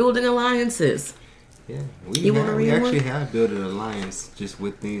 You're building alliances. Yeah, wanna we read actually one? have built an alliance just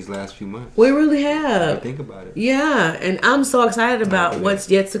with these last few months. We really have. Think about it. Yeah, and I'm so excited about what's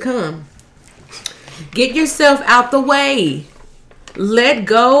yet to come. Get yourself out the way. Let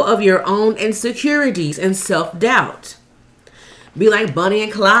go of your own insecurities and self-doubt. Be like Bonnie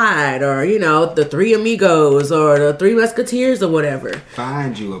and Clyde, or, the Three Amigos, or the Three Musketeers, or whatever.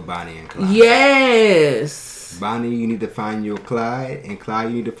 Find you a Bonnie and Clyde. Yes. Bonnie, you need to find you a Clyde, and Clyde,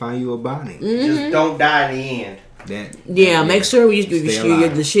 you need to find you a Bonnie. Just don't die in the end. Yeah, make sure Stay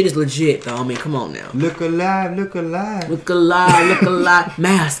alive. the shit is legit, though. I mean, come on now. Look alive, look alive. Look alive.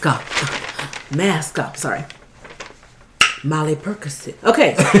 Mask up. Sorry. Molly Percocet.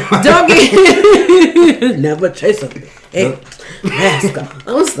 Okay. Don't get... Never chase them. Hey, mask up.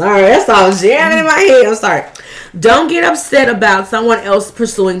 I'm sorry. That's all jamming in my head. I'm sorry. Don't get upset about someone else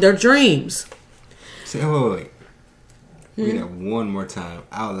pursuing their dreams. Say, wait. Read that one more time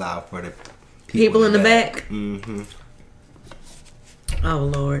out loud for the People in the back. Mm-hmm.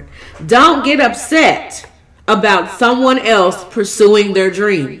 Oh, Lord. Don't get upset about someone else pursuing their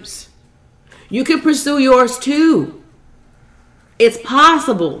dreams. You can pursue yours too. It's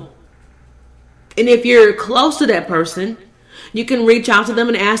possible. And if you're close to that person, you can reach out to them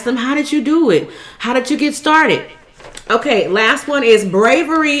and ask them, how did you do it? How did you get started? Okay, last one is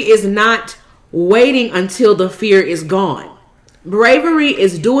bravery is not waiting until the fear is gone. Bravery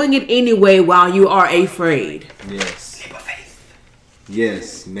is doing it anyway while you are afraid. Yes.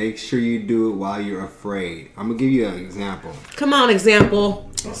 Yes, make sure you do it while you're afraid. I'm going to give you an example. Come on, example.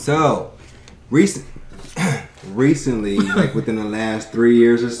 So, recently, like within the last 3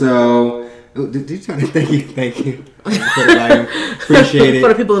 years or so, did you try to thank you. Appreciate it. For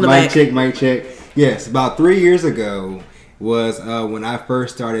the people in the back. Mic check. Yes, about 3 years ago was when I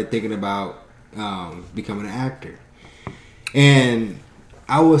first started thinking about becoming an actor. And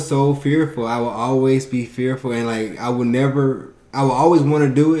I was so fearful. I will always be fearful, and like I will always want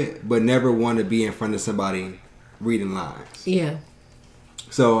to do it, but never want to be in front of somebody reading lines. Yeah.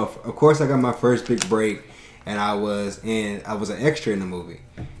 So of course I got my first big break, and I was an extra in the movie,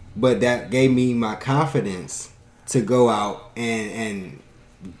 but that gave me my confidence to go out and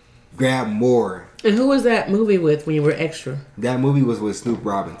grab more And who was that movie with when you were extra? That movie was with Snoop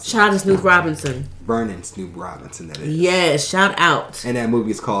Robinson. Shout out to Snoop Robinson. Vernon Snoop Robinson, that is. Yes, shout out. And that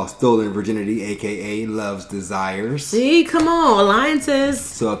movie is called Stolen Virginity, a.k.a. Love's Desires. See, come on, alliances.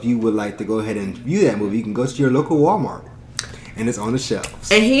 So if you would like to go ahead and view that movie, you can go to your local Walmart. And it's on the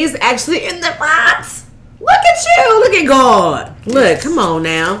shelves. And he's actually in the box. Look at you. Look at God. Look, come on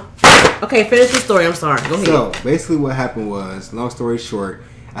now. Okay, finish the story. I'm sorry. Go ahead. So basically what happened was, long story short,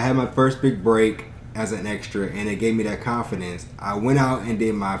 I had my first big break as an extra, and it gave me that confidence. I went out and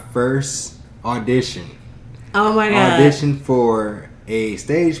did my first audition. Oh my God. Audition for a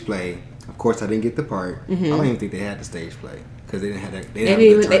stage play. Of course, I didn't get the part. I don't even think they had the stage play because they didn't have that. They didn't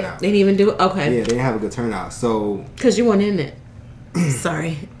have a good turnout. They didn't even do it. Okay. Yeah, they didn't have a good turnout. So because you weren't in it.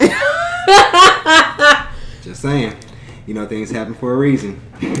 Sorry. just saying, you know, things happen for a reason.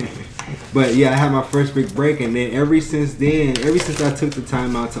 But yeah, I had my first big break, and then ever since I took the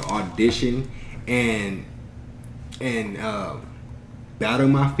time out to audition and battle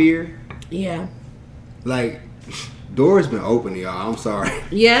my fear, Yeah. like doors been open, y'all. I'm sorry.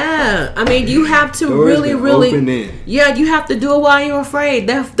 Yeah. I mean, you have to Doors really, been really. opening. Yeah, you have to do it while you're afraid.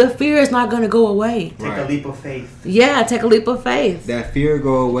 The fear is not going to go away. Take a leap of faith. Yeah, take a leap of faith. That fear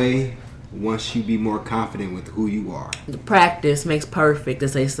go away once you be more confident with who you are. Practice makes perfect,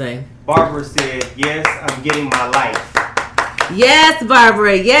 as they say. Barbara said, "Yes, I'm getting my life." Yes,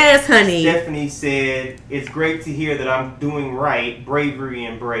 Barbara. Yes, honey. Stephanie said, "It's great to hear that I'm doing right. Bravery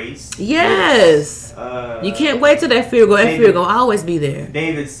embrace." Yes. You can't wait till that fear go. That fear gonna always be there.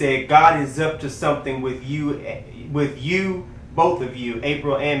 David said, "God is up to something with you, both of you,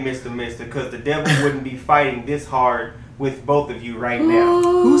 April and Mr. Because the devil wouldn't be fighting this hard with both of you right now."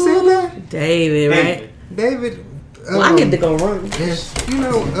 Who said that? David, right? David. Well, I need to go run. Yes, you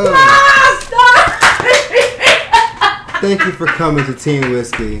know. Stop! Thank you for coming to Team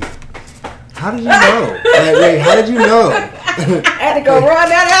Whiskey. How did you know? Like, wait, how did you know? I had to go run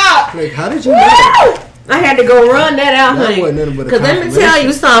that out. Like, how did you know? I had to go run that out, That honey. wasn't nothing but a Because let me confirmation. tell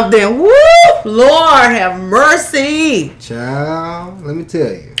you something. Woo! Lord have mercy. Child, let me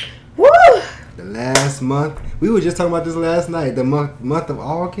tell you. Woo! The last month, we were just talking about this last night. The month of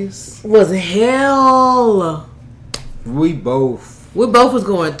August, Was hell. we both We both was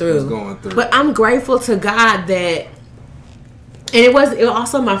going through. was going through. But I'm grateful to God that, and it was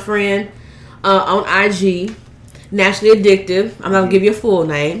also my friend on IG, Nationally Addictive. I'm not gonna give you a full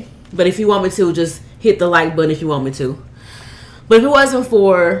name, but if you want me to, just hit the like button if you want me to. But if it wasn't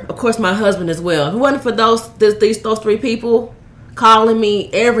for, of course, my husband as well, if it wasn't for those three people calling me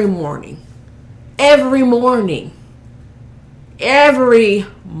every morning,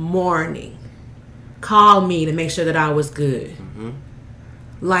 call me to make sure that I was good.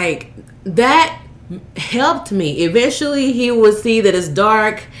 Like, that helped me. Eventually, he would see that it's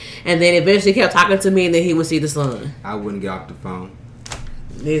dark, and then eventually kept talking to me, and then he would see the sun. I wouldn't get off the phone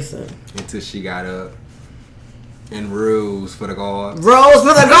Listen. until she got up and rose for the gods. Rose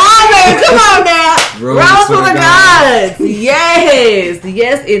for the gods! Come on now! Rose for the gods! Yes!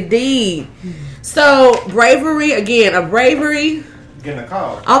 Yes, indeed. So, bravery, again, a bravery. Getting a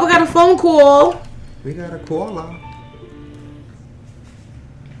call. Oh, we got a phone call. We got a koala.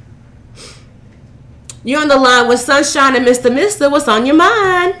 You're on the line with Sunshine and Mr. Mister. What's on your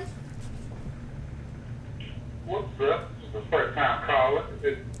mind? What's up? This is the first time caller.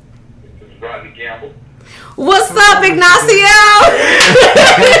 This is Rodney Gamble. What's up, Ignacio?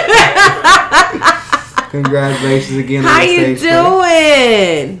 Congratulations again How on the you stage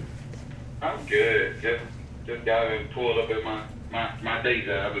play. doing? I'm good. Just got in and pulled up at my day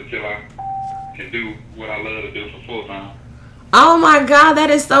job until I can do what I love to do for full time. Oh my God, that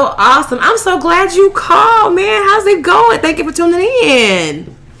is so awesome. I'm so glad you called, man. How's it going? Thank you for tuning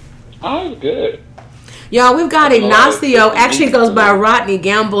in. Oh, good. Y'all, we've got Ignacio. Actually goes by Rodney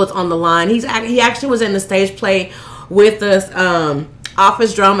Gamble. Is on the line. He actually was in the stage play with us.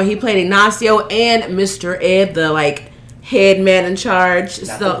 Office drama. He played Ignacio and Mr. Ed, the like head man in charge.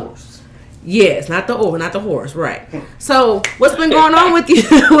 Not the horse. Yes, not the horse, right? So, what's been going on with you?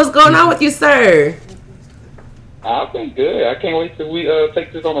 What's going on with you, sir? I've been good. I can't wait till we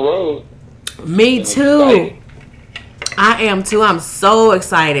take this on the road. Me too. I am too. I'm so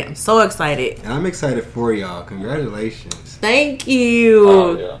excited. I'm so excited. And I'm excited for y'all. Congratulations. Thank you.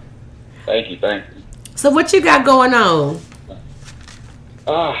 Oh, yeah. Thank you. So, what you got going on?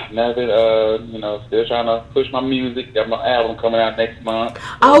 Now that, still trying to push my music. Got my album coming out next month.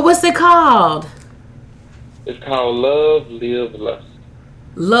 Oh, what's it called? It's called Love, Live, Lust.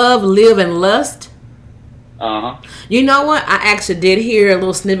 Love, Live, and Lust. You know what? I actually did hear a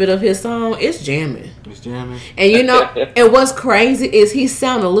little snippet of his song. It's jamming. It's jamming. And you know, and what's crazy is he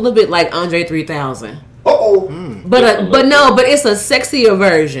sound a little bit like Andre 3000. But it's a sexier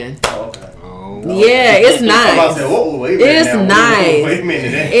version. Oh. Yeah, it's nice. It's nice. Wait a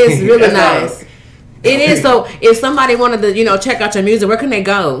minute. It's really nice. It is. So if somebody wanted to, check out your music, where can they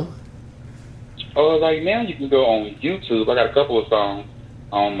go? Oh, like now you can go on YouTube. I got a couple of songs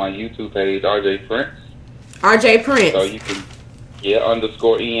on my YouTube page, RJ Prince. RJ Prince. So you can,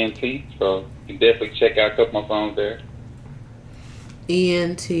 _ENT. So you can definitely check out a couple of my songs there.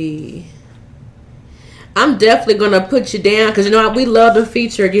 ENT. I'm definitely gonna put you down because we love to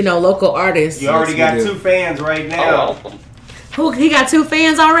feature local artists. You already got 2 fans right now. Oh, awesome. Who he got 2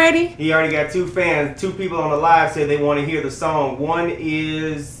 fans already? He already got 2 fans. 2 people on the live said they want to hear the song. One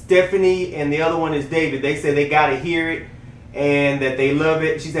is Stephanie and the other one is David. They said they got to hear it and that they love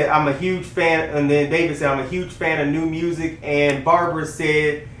it. She said, I'm a huge fan. And then David said, I'm a huge fan of new music. And Barbara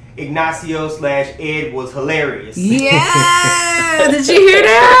said Ignacio/Ed was hilarious. Yeah. Did you hear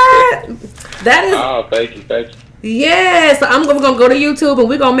that? That is. Oh, thank you. Yeah. So we're going to go to YouTube and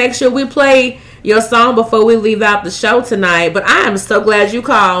we're going to make sure we play your song before we leave out the show tonight. But I am so glad you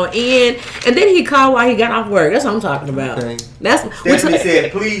called in. And then he called while he got off work. That's what I'm talking about. Okay. Stephanie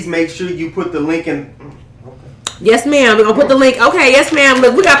said, please make sure you put the link in. Yes, ma'am. We're going to put the link. Okay, yes, ma'am.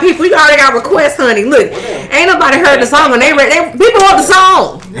 Look, we got people. We already got requests, honey. Look, ain't nobody heard the song. And people want the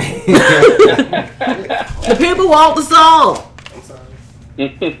song. The people want the song.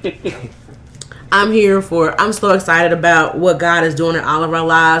 I'm sorry. I'm so excited about what God is doing in all of our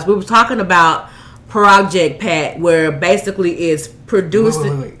lives. We were talking about Project Pat, where basically it's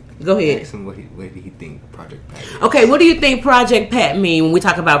producing. Wait. Go ahead. Ask him what do he think Project Pat is. Okay, what do you think Project Pat mean when we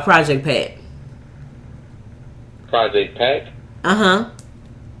talk about Project Pat? Project Pat? Uh-huh.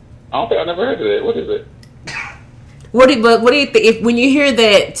 I don't think I've never heard of it. What is it? What do you think, when you hear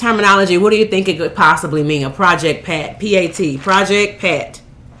that terminology, what do you think it could possibly mean? A Project Pat, P-A-T, Project Pat.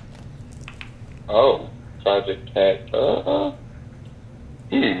 Oh, Project Pat. We'll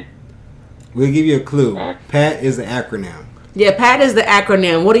give you a clue. PAT is the acronym. Yeah, PAT is the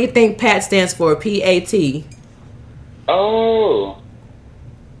acronym. What do you think PAT stands for? P-A-T. Oh.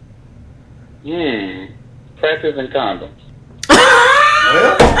 Practicing condoms.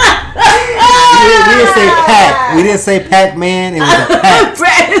 Well, We didn't say Pac. We didn't say Pac-Man. It was a Pac.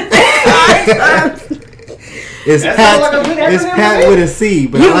 It's That Pat. sounds like a good It's acronym Pat to me. with a C,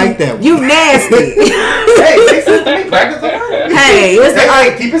 but I like that one. You nasty. hey, make sense to me. Practice the condoms.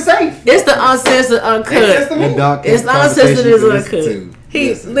 Hey, Keep it safe. it's the uncensored, Makes sense uncut. to me. Adult It's the uncensored, conversations it's to listen uncut. to. He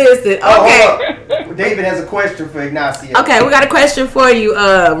Listen. listen. Oh, Okay. hold up. David has a question for Ignacio. Okay, we got a question for you,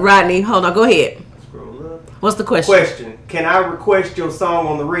 Rodney. Hold on, go ahead. Scroll up. What's the question? Question: can I request your song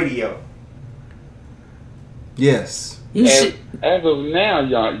on the radio? Yes. You should. As of now,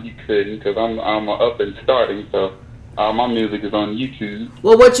 y'all, you couldn't because I'm up and starting, so all my music is on YouTube.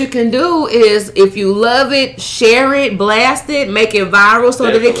 Well, what you can do is, if you love it, share it, blast it, make it viral so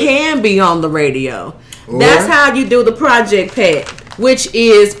that it Definitely. can be on the radio. Or- That's how you do the Project Pat, which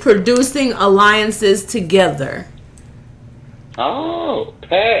is producing alliances together. Oh,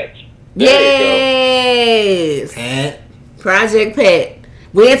 Pat. There Yes. Pat. Project Pat.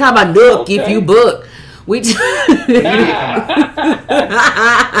 We ain't talking about Nook if Okay. you book. We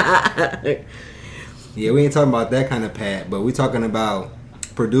Yeah, we ain't talking about that kind of Pat, but we're talking about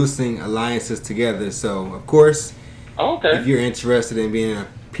producing alliances together. So, of course, you go. if Okay. you're interested in being a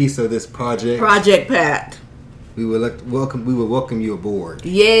piece of this project, Project Pat. we would welcome you aboard.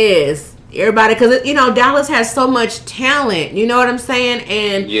 Yes. Everybody, because, Dallas has so much talent. You know what I'm saying?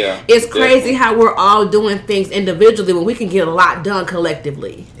 And Yeah, it's crazy definitely. how we're all doing things individually when we can get a lot done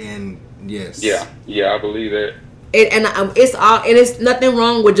collectively. And yes, Yeah, I believe that. It's nothing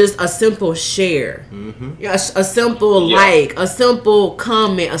wrong with just a simple share, a simple Yeah. like, a simple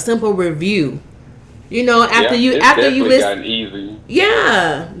comment, a simple review. After It's you definitely listen, gotten easy.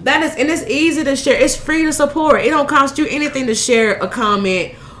 yeah, and it's easy to share. It's free to support. It don't cost you anything to share a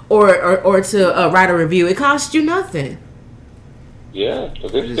comment or to write a review. It costs you nothing. Yeah,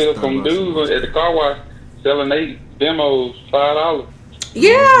 because I there's just still thought some about some dudes at the car wash selling they demos $5.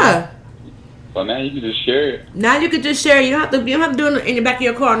 Yeah. So now you can just share it. Now you can just share. You don't have to do it in the back of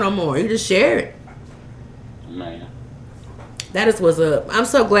your car no more. You just share it. Man. That is what's up. I'm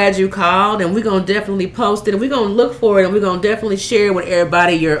so glad you called, and we're gonna definitely post it, and we're gonna look for it, and we're gonna definitely share with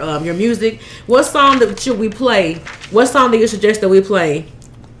everybody your music. What song should we play? What song do you suggest that we play?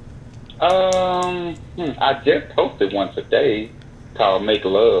 I just posted one today called Make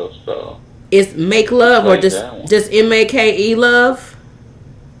Love, so. It's Make Love or Play that one. just MAKE Love?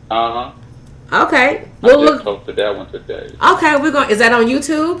 Uh-huh. Okay. I We'll just look. posted that one today. Okay, we're going. Is that on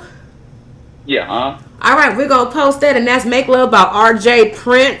YouTube? Yeah, huh? All right, we're gonna post that, and that's "Make Love" by RJ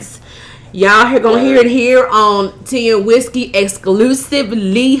Prince. Y'all here gonna hear it here on Tea and Whiskey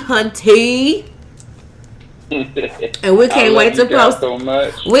exclusively, hunty. And we can't wait to post. So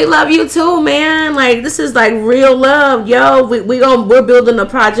much. We love you too, man. Like, this is like real love, yo. We're building a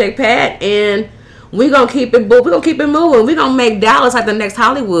Project Pat, and we're gonna keep it. We're gonna keep it moving. We're gonna make Dallas like the next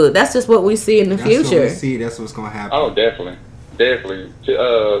Hollywood. That's just what we see in the That's future. what we see. That's what's gonna happen. Oh, definitely.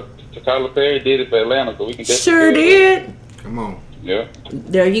 Tyler Perry did it for Atlanta, so we can definitely Sure do it. did. Come on. Yeah.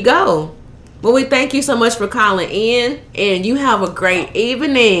 There you go. Well, we thank you so much for calling in, and you have a great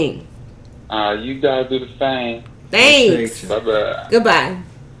evening. You guys do the same. Thanks. Appreciate Bye-bye. Goodbye.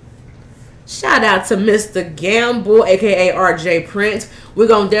 Shout out to Mr. Gamble, aka RJ Prince. We're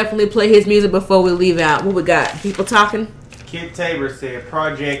gonna definitely play his music before we leave out. What we got? People talking? Kip Tabor said,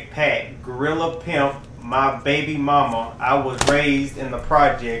 Project Pat, Gorilla Pimp, my baby mama. I was raised in the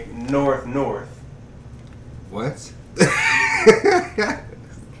project North. What?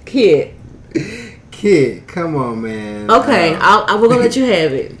 Kid. Kid, come on, man. Okay, we're gonna let you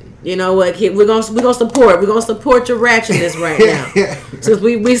have it. You know what, kid? We're gonna support your ratchetness right now. Since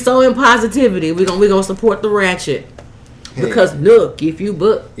we so in positivity, we're gonna support the ratchet. Hey, Because look, if you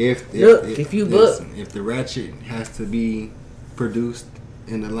book, if you listen, if the ratchet has to be produced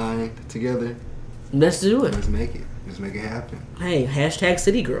in the line together, let's do it. let's make it. Let's make it happen. Hey, hashtag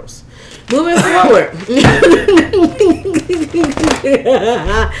City Girls. Moving forward.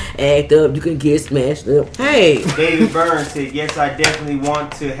 Act up, you can get smashed up. Hey. David Burns said, yes, I definitely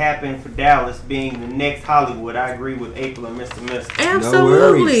want to happen for Dallas being the next Hollywood. I agree with April and Mr. Mister.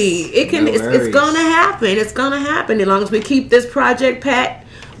 Absolutely. worries. It can. No It's worries. gonna happen. It's gonna happen as long as we keep this Project Pat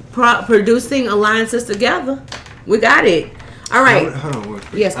producing alliances together. We got it. All right. Hold on. Wait.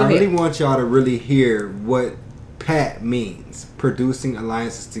 Yes, go I ahead. really want y'all to really hear what PAT means. Producing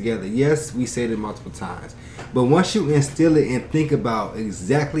alliances together. Yes, we said it multiple times. But once you instill it and think about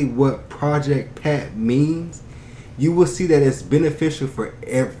exactly what Project PAT means, you will see that it's beneficial for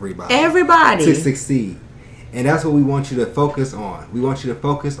everybody. Everybody. To succeed. And that's what we want you to focus on. We want you to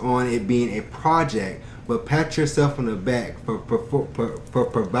focus on it being a project, but pat yourself on the back for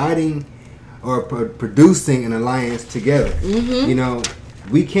providing or producing an alliance together. Mm-hmm. You know,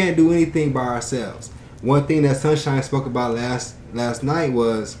 we can't do anything by ourselves. One thing that Sunshine spoke about last night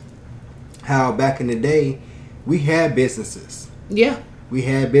was how back in the day we had businesses. Yeah. We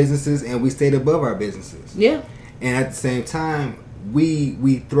had businesses and we stayed above our businesses. Yeah. And at the same time,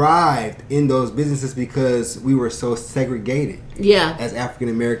 we thrived in those businesses because we were so segregated. Yeah. As African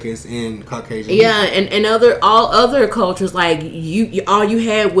Americans and Caucasian. Yeah, and all other cultures, like you all you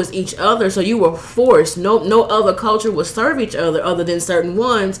had was each other, so you were forced. No other culture would serve each other than certain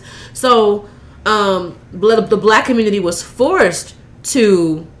ones. So the black community was forced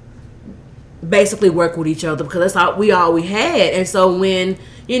to basically work with each other because that's all we had. And so when,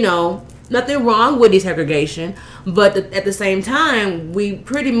 nothing wrong with desegregation, but at the same time, we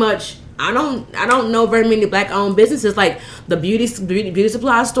pretty much I don't know very many black owned businesses like the beauty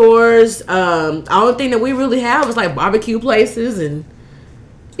supply stores. Only thing that we really have is like barbecue places and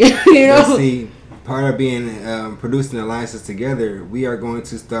But see, part of being producing alliances together, we are going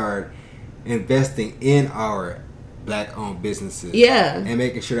to start investing in our black-owned businesses. Yeah. And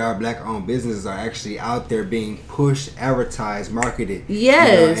making sure that our black-owned businesses are actually out there being pushed, advertised, marketed.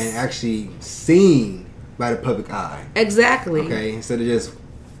 Yes. And actually seen by the public eye. Exactly. Okay? Instead of just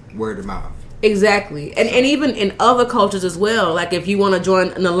word of mouth. Exactly. And even in other cultures as well. Like if you want to join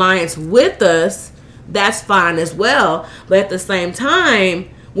an alliance with us, that's fine as well. But at the same time,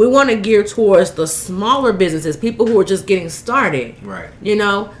 we want to gear towards the smaller businesses, people who are just getting started. Right.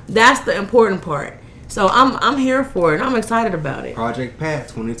 That's the important part. So I'm here for it. I'm excited about it. Project Pat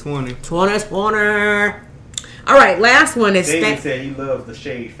 2020. 2020. All right, last one is David said he loves the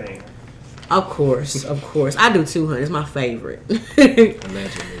Shade fan. Of course. I do too, honey. It's my favorite.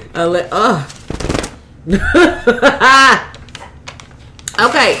 Allegedly.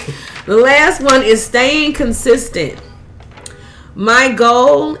 Okay, the last one is staying consistent. My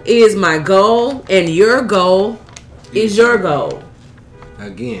goal is my goal, and your goal is your goal.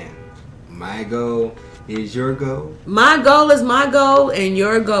 Again, my goal is your goal. My goal is my goal, and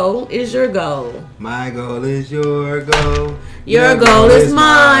your goal is your goal. My goal is your goal. Your goal is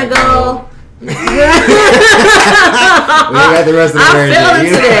my goal. We got the rest of the I version. felt it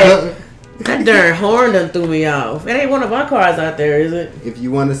you know? today. That darn horn done threw me off. It ain't one of our cars out there, is it? If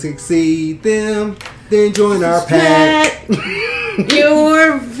you want to succeed them, then join our pack. You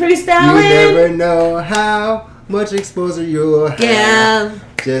were freestyling. You never know how much exposure you'll have. Yeah.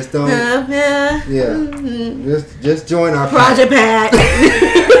 Just don't. Yeah. Just join our Project Pat.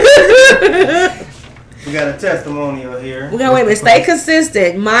 We got a testimonial here. We gotta wait a minute. Stay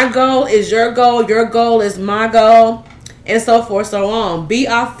consistent. My goal is your goal. Your goal is my goal. And so forth, so on. Be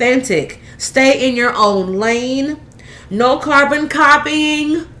authentic. Stay in your own lane. No carbon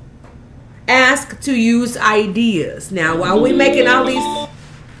copying. Ask to use ideas. Now, while we making all these...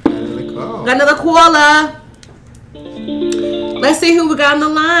 Got another caller. Let's see who we got on the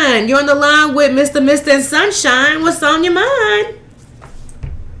line. You're on the line with Mr. and Sunshine. What's on your mind?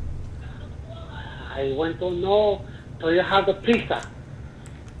 I want to know, do you have the pizza?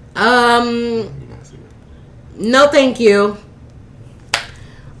 No, thank you.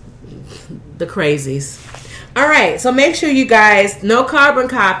 The crazies. All right, so make sure you guys, no carbon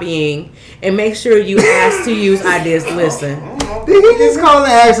copying, and make sure you ask to use ideas. Listen. Did he just call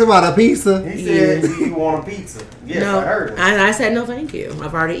and ask about a pizza? He said, "Do you want a pizza?" Yes, No, I heard it. I said no, thank you.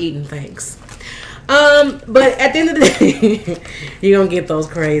 I've already eaten, thanks. But at the end of the day, you're gonna get those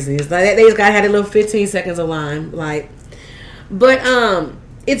crazies. Like they just gotta have a little 15 seconds of line, like. But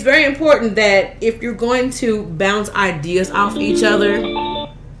it's very important that if you're going to bounce ideas off each other,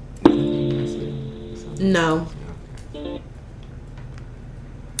 no.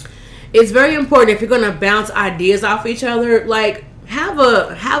 It's very important if you're gonna bounce ideas off each other, like have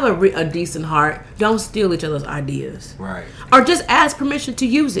a decent heart. Don't steal each other's ideas. Right. Or just ask permission to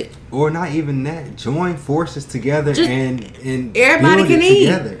use it. Or not even that. Join forces together Just- and Everybody build can it eat.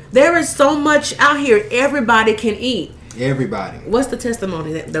 together. There is so much out here. Everybody can eat. Everybody. What's the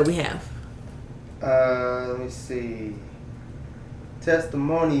testimony that we have? Let me see.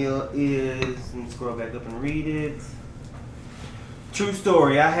 Testimonial is, let me scroll back up and read it. True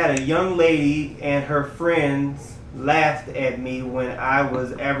story. I had a young lady and her friends laughed at me when I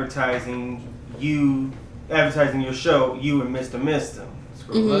was advertising your show, you and Mr.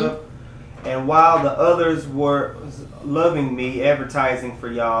 Scroll up. And while the others were loving me, advertising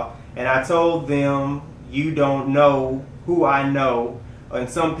for y'all, and I told them, you don't know who I know, and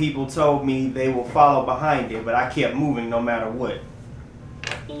some people told me they will follow behind it, but I kept moving no matter what.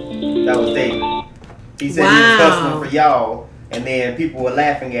 That was David. He said he was hustling for y'all, and then people were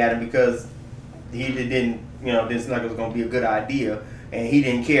laughing at him because he didn't seem like it was going to be a good idea, and he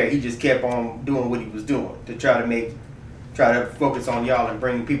didn't care. He just kept on doing what he was doing to try to focus on y'all and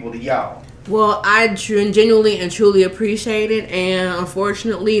bring people to y'all. Well, I genuinely and truly appreciate it, and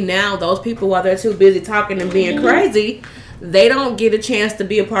unfortunately now those people, while they're too busy talking and being crazy, they don't get a chance to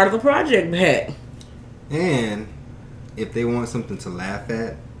be a part of the project back. And if they want something to laugh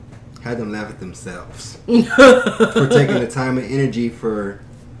at, have them laugh at themselves for taking the time and energy for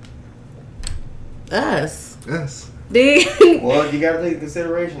Us. Well, you got to take into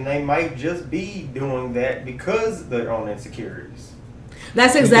consideration they might just be doing that because they're on insecurities.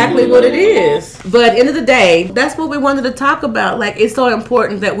 That's exactly what it is. But at the end of the day, that's what we wanted to talk about. Like, it's so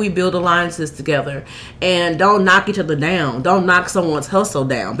important that we build alliances together and don't knock each other down. Don't knock someone's hustle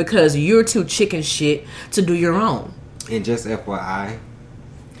down because you're too chicken shit to do your own. And just FYI,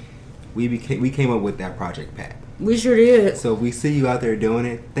 we came up with that Project Pat. We sure did. So if we see you out there doing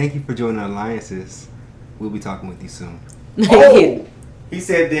it, thank you for joining alliances. We'll be talking with you soon. Oh, he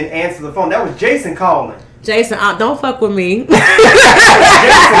said then answer the phone. That was Jason calling. Jason, don't fuck with me. Jason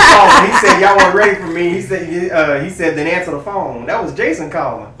calling. He said y'all weren't ready for me. He said then answer the phone. That was Jason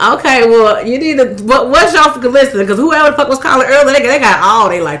calling. Okay, well, you need to. What's y'all to listen? Because whoever the fuck was calling earlier, they got all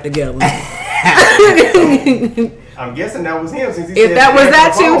their life together. I'm guessing that was him. Since he If said that was answer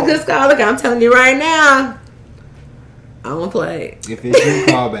that the you, phone. just call. Look, I'm telling you right now. I don't play. If it's you,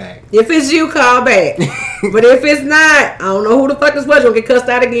 call back. If it's you, call back. But if it's not, I don't know who the fuck this was. You'll get cussed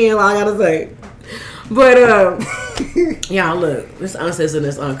out again. All I gotta say. But y'all look, this uncensored,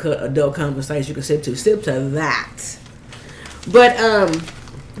 this uncut adult conversation you can sip to that. But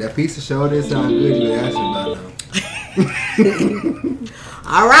That piece of show didn't sound good. You asked about though.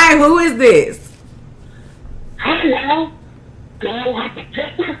 all right, who is this? Hello? Do you have the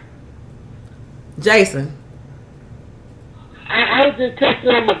pizza? Jason. I was just testing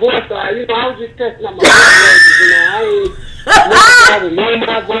on my voice, I was just testing on my voice, I ain't know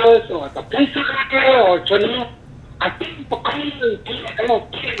my voice, or the pizza or, I think for calling,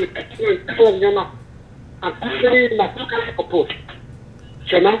 I'm calling my fucking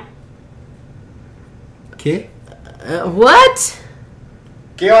 ¿Qué? What?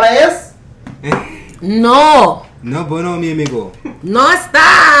 ¿Qué hora es? No. No bueno, mi amigo. No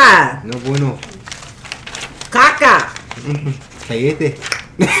está. No bueno. Caca. Cállate.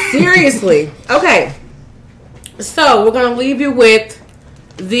 Seriously. Okay. So, we're going to leave you with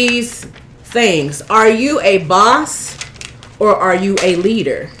these things. Are you a boss or are you a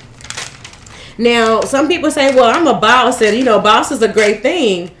leader? Now, some people say, well, I'm a boss, and boss is a great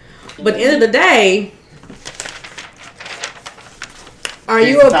thing. But at the end of the day,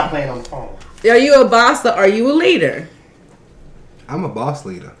 Stop playing on the phone. Are you a boss or are you a leader? I'm a boss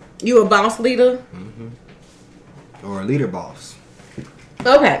leader. You a boss leader? Or a leader boss.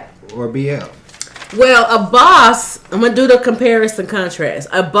 Okay. Or BL. Well, a boss, I'm gonna do the comparison contrast.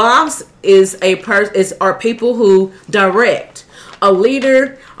 A boss is are people who direct. A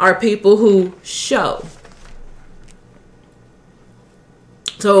leader are people who show.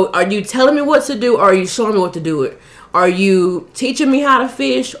 So, are you telling me what to do, or are you showing me what to do it? Are you teaching me how to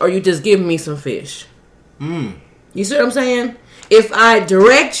fish, or are you just giving me some fish? You see what I'm saying? If I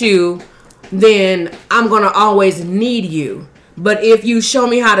direct you, then I'm gonna always need you. But if you show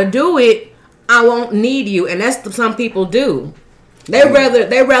me how to do it, I won't need you, and that's what some people do. They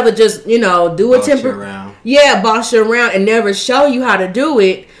rather just do a Boss you around. boss you around and never show you how to do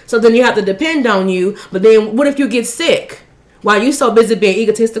it. So then you have to depend on you. But then what if you get sick? While you so busy being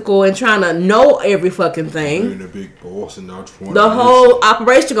egotistical and trying to know every fucking thing, Being a big boss and not trying the whole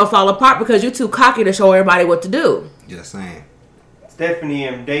operation gonna fall apart because you're too cocky to show everybody what to do. Just saying. Stephanie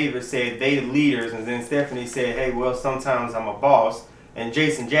and David said they leaders, and then Stephanie said, hey, well, sometimes I'm a boss. And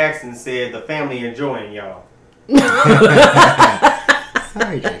Jason Jackson said the family enjoying y'all.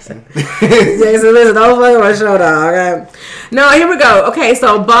 Sorry, Jason. Jason, listen, don't fuck with my show, dog. Okay. No, here we go. Okay,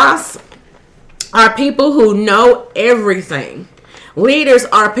 so boss are people who know everything. Leaders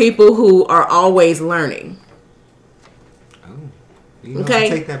are people who are always learning. I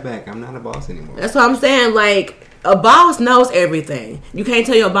take that back. I'm not a boss anymore. That's what I'm saying. Like, a boss knows everything. You can't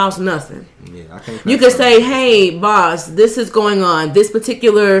tell your boss nothing. Yeah, I can't. You can say, hey, boss, this is going on. This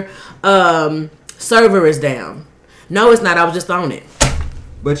particular server is down. No, it's not. I was just on it.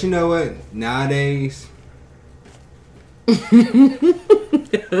 But you know what? Nowadays, we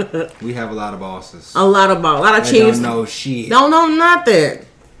have a lot of bosses. A lot of chiefs. Don't know shit. Don't know nothing.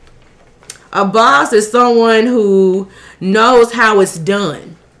 A boss is someone who knows how it's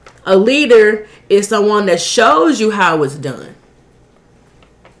done. A leader is someone that shows you how it's done.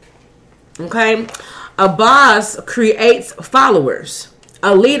 Okay? A boss creates followers.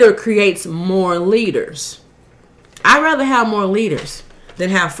 A leader creates more leaders. I'd rather have more leaders than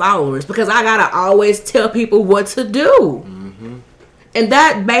have followers because I gotta always tell people what to do. And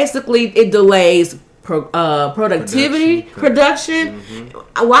that basically, it delays productivity, production.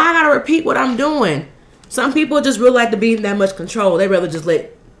 Why I gotta repeat what I'm doing? Some people just really like to be in that much control. They rather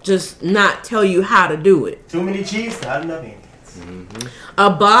just not tell you how to do it. Too many chiefs, not enough Indians. A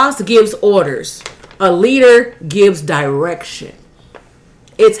boss gives orders. A leader gives direction.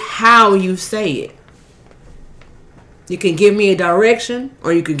 It's how you say it. You can give me a direction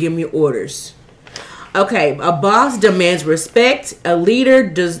or you can give me orders. Okay, a boss demands respect. A leader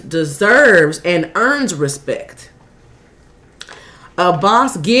deserves and earns respect. A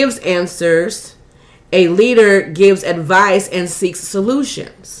boss gives answers. A leader gives advice and seeks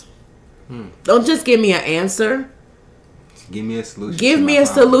solutions. Don't just give me an answer. Give me a solution. Give me a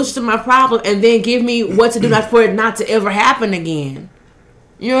solution to my problem and then give me what to do for it not to ever happen again.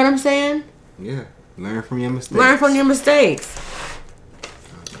 You know what I'm saying? Yeah. Learn from your mistakes. Learn from your mistakes.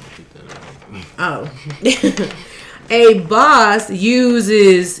 Oh. A boss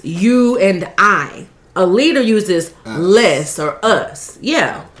uses you and I. A leader uses less or us.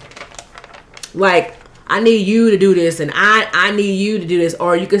 Yeah. Like, I need you to do this and I need you to do this.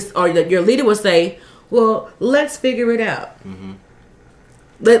 Or your leader will say, well, let's figure it out.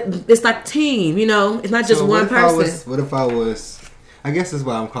 It's like team, It's not just one person. What if I was... I guess that's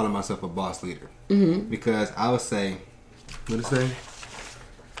why I'm calling myself a boss leader. Because I would say... What did I say?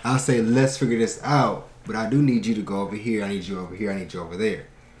 I'll say, let's figure this out. But I do need you to go over here. I need you over here. I need you over there.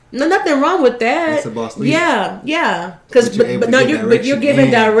 No, nothing wrong with that. That's a boss leader. Yeah. But you're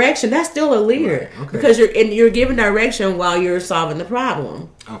giving direction. That's still a leader. Right. Okay. Because you're giving direction while you're solving the problem.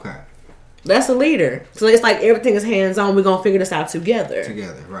 Okay. That's a leader. So it's like everything is hands on. We're gonna figure this out together.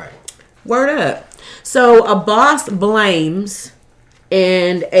 Right. Word up. So a boss blames,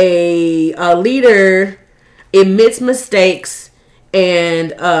 and a leader admits mistakes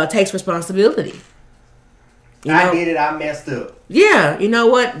and takes responsibility. I did it. I messed up. Yeah, you know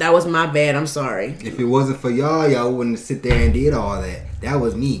what? That was my bad. I'm sorry. If it wasn't for y'all wouldn't sit there and did all that. That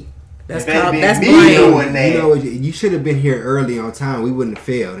was me. That's me blame. doing that. You know, you should have been here early on time. We wouldn't have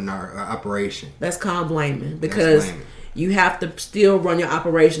failed in our operation. That's called blaming because you have to still run your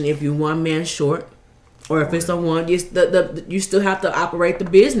operation if you're one man short, or if it's someone you still have to operate the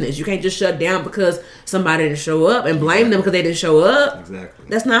business. You can't just shut down because somebody didn't show up and blame them because they didn't show up. Exactly.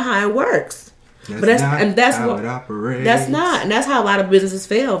 That's not how it works. But that's how what it operates. that's not, and that's how a lot of businesses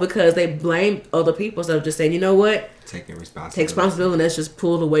fail because they blame other people. So just saying, you know what, Taking responsibility. take responsibility. And let's just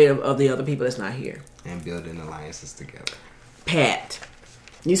pull the weight of the other people that's not here. And building alliances together. Pat,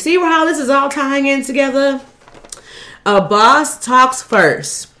 you see how this is all tying in together? A boss talks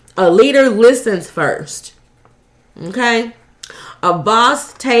first. A leader listens first. Okay? A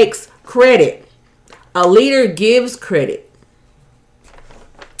boss takes credit. A leader gives credit.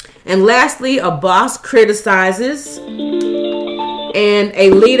 And lastly, a boss criticizes and a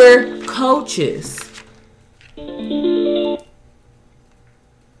leader coaches.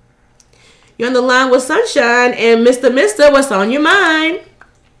 You're on the line with Sunshine and Mr. What's on your mind?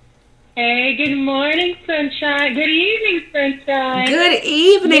 Hey, good morning, Sunshine. Good evening, Sunshine. Good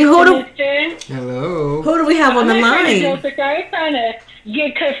evening. Mister. Hello. Who do we have on the I'm line? I'm trying to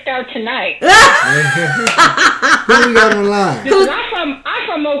get cussed out tonight. Who we got on the line? Because I'm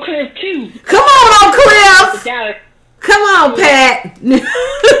from Oak Cliff too. Come on, Oak Cliff. Dallas. Come on, Pat.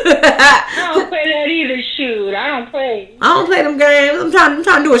 I don't play that either. Shoot, I don't play. I don't play them games. I'm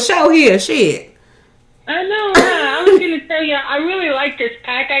trying to do a show here. Shit. I know. I was gonna tell you, I really like this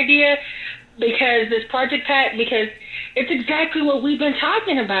pack idea because this project pack because it's exactly what we've been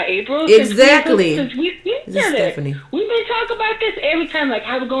talking about, April. Exactly. Since we've seen This is each other. Stephanie. We've been talking about this every time, like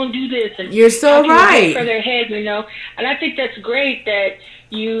how we're gonna do this, and You're so how can we right. get further ahead, you know. And I think that's great that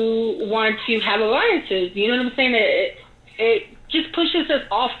you want to have alliances. You know what I'm saying? It just pushes us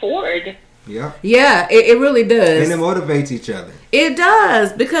all forward. Yeah. Yeah, it really does. And it motivates each other. It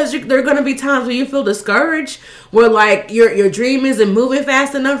does, because there are going to be times where you feel discouraged, where like your dream isn't moving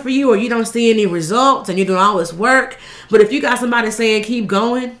fast enough for you, or you don't see any results, and you're doing all this work. But if you got somebody saying keep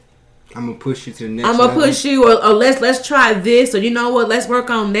going, I'm gonna push you to the next. I'm gonna level. push you, or let's try this, or you know what, let's work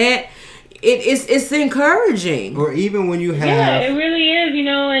on that. It's encouraging. Or even when you have. Yeah, it really is, you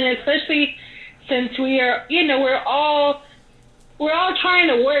know, and especially since we are, you know, we're all trying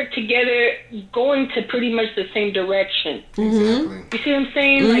to work together, going to pretty much the same direction. Exactly. You see what I'm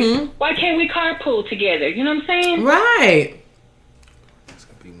saying? Like, why can't we carpool together? You know what I'm saying? Right? It's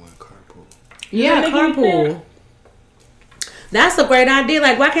gonna be one carpool. Yeah, Does that make any carpool. That's a great idea.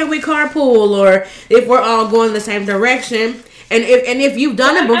 Like, why can't we carpool, or if we're all going the same direction? And if you've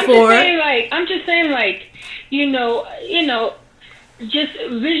done it before, I'm just saying, like, you know, just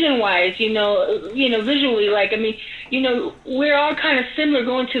vision wise, you know, visually, like, I mean, you know, we're all kind of similar,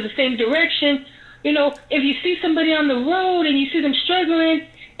 going to the same direction. You know, if you see somebody on the road and you see them struggling,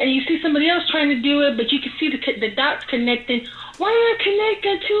 and you see somebody else trying to do it, but you can see the dots connecting. Why not connect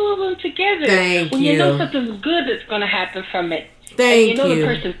the two of them together? Thank when you. you know something good that's going to happen from it. Thank and you know you. the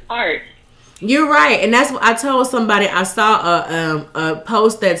person's heart. You're right, and that's what I told somebody. I saw a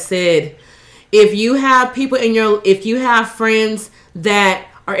post that said, if you have friends that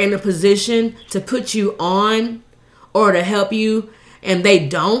are in a position to put you on or to help you, and they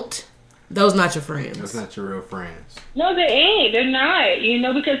don't, those not your friends. That's not your real friends. No, they ain't. They're not. You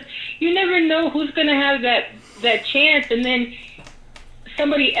know, because you never know who's gonna have that chance, and then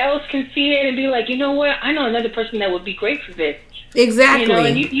somebody else can see it and be like, you know what? I know another person that would be great for this. Exactly. You know,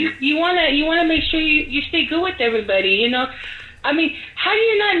 and you wanna make sure you stay good with everybody. You know, I mean, how do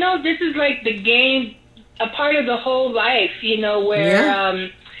you not know this is like the game, a part of the whole life? You know,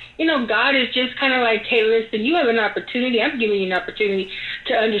 where you know, God is just kind of like, hey, listen, you have an opportunity. I'm giving you an opportunity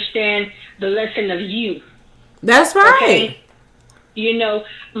to understand the lesson of you. That's right. Okay? You know,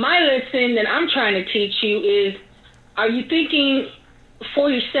 my lesson that I'm trying to teach you is, are you thinking for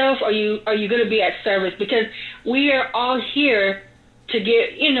yourself? Or are you going to be at service? Because we are all here to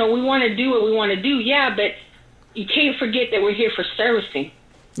get, you know, we want to do what we want to do. Yeah, but you can't forget that we're here for servicing.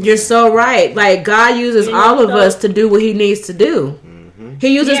 You're so right. Like, God uses all of us to do what he needs to do.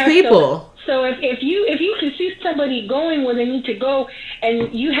 He uses people. So if you can see somebody going where they need to go,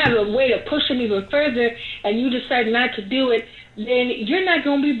 and you have a way to push them even further, and you decide not to do it, then you're not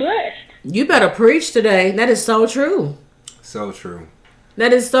going to be blessed. You better preach today. That is so true. So true.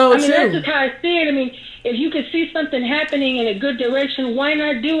 That is so I mean, true. that's just how I see it. I mean, if you can see something happening in a good direction, why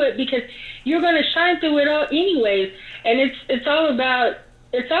not do it? Because you're going to shine through it all anyways. And it's all about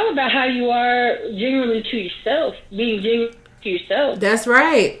how you are genuinely to yourself, being genuine to yourself. That's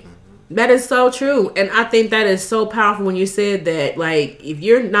right. That is so true. And I think that is so powerful when you said that. Like, if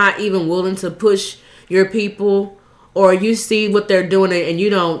you're not even willing to push your people, or you see what they're doing and you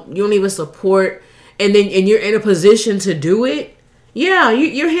don't even support, and you're in a position to do it, yeah,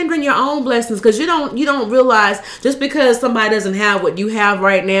 you're hindering your own blessings, because you don't realize, just because somebody doesn't have what you have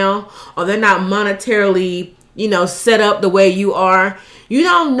right now, or they're not monetarily, you know, set up the way you are, you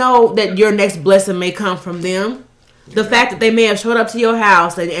don't know that your next blessing may come from them. The fact that they may have showed up to your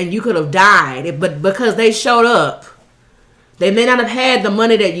house and you could have died, but because they showed up, they may not have had the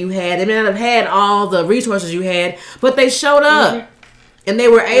money that you had. They may not have had all the resources you had, but they showed up and they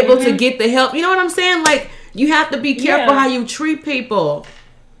were able to get the help. You know what I'm saying? Like, you have to be careful how you treat people.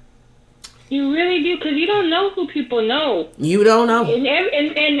 You really do, because you don't know who people know. You don't know.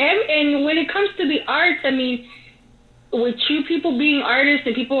 And when it comes to the arts, I mean, with you people being artists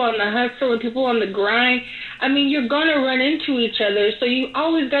and people on the hustle and people on the grind, I mean, you're going to run into each other. So you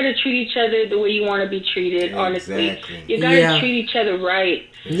always got to treat each other the way you want to be treated, honestly. You got to treat each other right.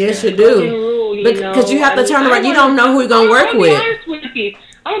 Yes, you do. Because you have to turn around. You don't know who you're going to work with.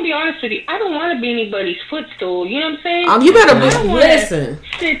 I'm going to be honest with you. I don't want to be anybody's footstool. You know what I'm saying? You better listen.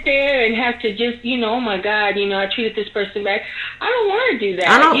 Sit there and have to just, oh my God, I treated this person back. I don't want to do that.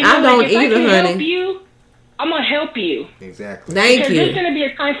 I don't either, honey. I'm going to help you. Exactly. Thank you. Because there's going to be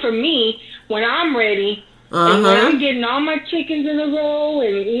a time for me when I'm ready and when I'm getting all my chickens in a row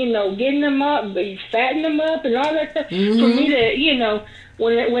and, getting them up, fattening them up and all that stuff for me to,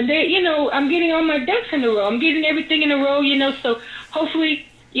 when they, I'm getting all my ducks in a row. I'm getting everything in a row, so hopefully,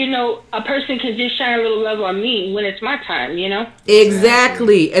 a person can just shine a little love on me when it's my time,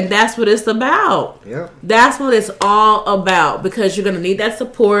 Exactly. And that's what it's about. Yep. That's what it's all about, because you're going to need that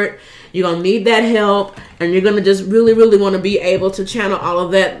support. You're going to need that help, and you're going to just really, really want to be able to channel all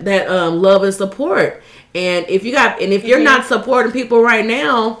of that love and support. And if you're not supporting people right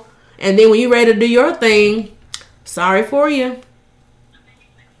now, and then when you're ready to do your thing, sorry for you.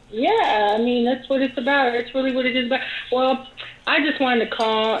 Yeah, I mean, that's what it's about. That's really what it is about. Well, I just wanted to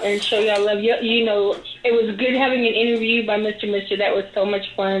call and show y'all love. It was good having an interview by Mr. Mister. That was so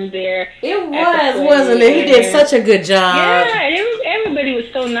much fun there. It was, wasn't it? He did such a good job. Yeah, everybody was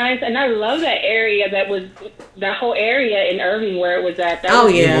so nice, and I love that area. That whole area in Irving where it was at. That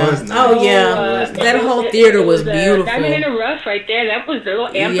was nice. That whole theater was beautiful. Diamond in the Rough right there. That was the little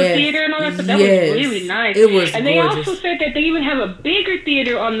amphitheater and all that stuff. That was really nice. It was and gorgeous. They also said that they even have a bigger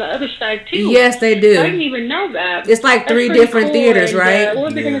theater on the other side too. Yes, they do. I didn't even know that. It's like 3 different theaters, right? What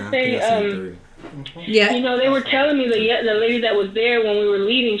was I going to say? They were telling me, the lady that was there when we were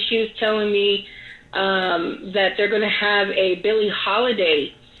leaving, she was telling me that they're going to have a Billie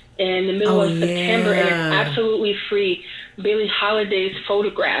Holiday in the middle of September, and it's absolutely free. Billie Holiday's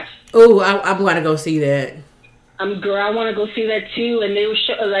photographs. Oh, I'm going to go see that. Girl, I want to go see that too. And they were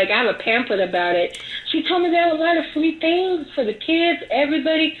I have a pamphlet about it. She told me there are a lot of free things for the kids,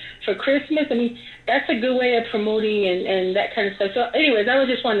 everybody, for Christmas. I mean, that's a good way of promoting and that kind of stuff. So, anyways, I was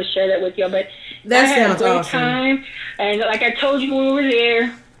just wanting to share that with y'all. But that I had sounds a great awesome. time, and like I told you when we were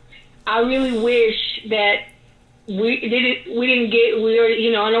there, I really wish that we didn't get.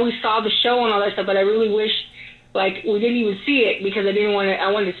 I know we saw the show and all that stuff, but I really wish we didn't even see it because I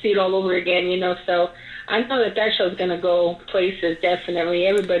wanted to see it all over again. So I know that show's gonna go places. Definitely,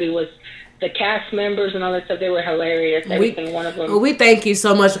 everybody was. The cast members and all that stuff, they were hilarious. Every single one of them. We thank you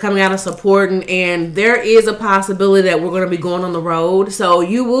so much for coming out and supporting. And there is a possibility that we're going to be going on the road. So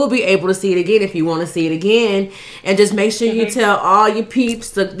you will be able to see it again if you want to see it again. And just make sure you tell all your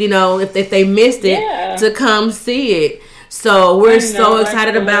peeps to, if they missed it, to come see it. So we're so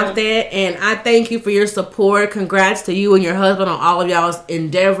excited about that. And I thank you for your support. Congrats to you and your husband on all of y'all's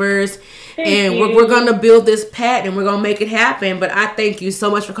endeavors. Thank you. We're going to build this pact and we're going to make it happen. But I thank you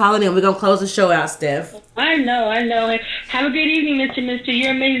so much for calling in. We're going to close the show out, Steph. I know. And have a good evening, Mr. Mister.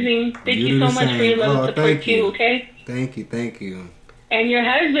 You're amazing. Thank you so much for your love and support too, okay? Thank you. And your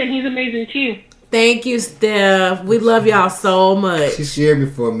husband, he's amazing too. Thank you, Steph. We love y'all so much. She shared me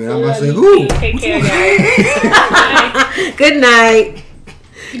for a minute. I'm about to say, who? Take care, guys. Good night.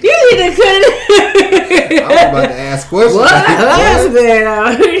 You need to cut it. I was about to ask questions. What?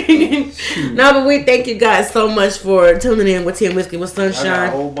 No, but we thank you guys so much for tuning in with Tea and Whiskey with Sunshine. I got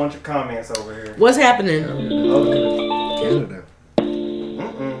a whole bunch of comments over here. What's happening? Canada.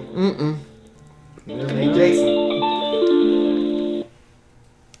 Hey, Jason.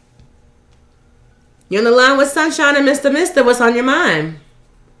 You're on the line with Sunshine and Mr. Mister. What's on your mind?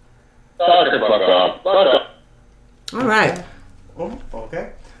 All right.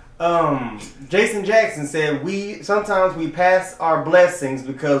 Okay. Jason Jackson said sometimes we pass our blessings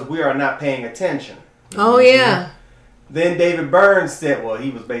because we are not paying attention. Oh yeah. Then David Burns said, well,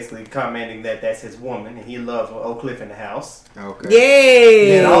 he was basically commenting that that's his woman and he loves Oak Cliff in the house. Okay.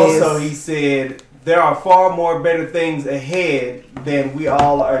 Yes. Then also he said there are far more better things ahead than we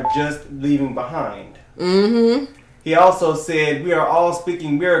all are just leaving behind. Mm-hmm. He also said we are all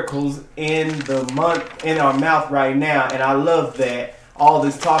speaking miracles in our mouth right now, and I love that. All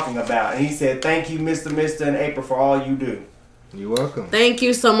this talking about. And he said, thank you, Mr. and April, for all you do. You're welcome. Thank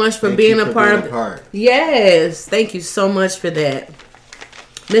you so much for Thank being you a for part being of a part. Yes. Thank you so much for that.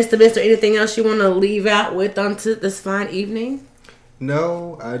 Mister, anything else you want to leave out with onto this fine evening?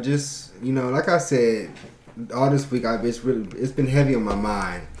 No, I just, like I said, all this week it's been heavy on my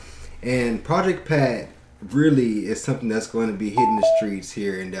mind. And Project Pat really is something that's going to be hitting the streets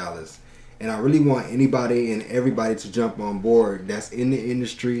here in Dallas. And I really want anybody and everybody to jump on board that's in the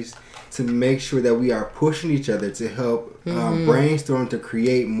industries to make sure that we are pushing each other to help brainstorm to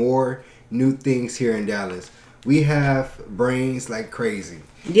create more new things here in Dallas. We have brains like crazy.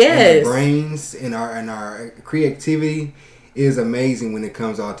 Yes. And our brains and our creativity is amazing when it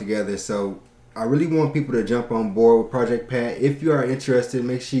comes all together. So I really want people to jump on board with Project Pat. If you are interested,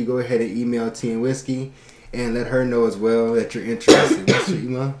 make sure you go ahead and email T and Whiskey and let her know as well that you're interested. What's your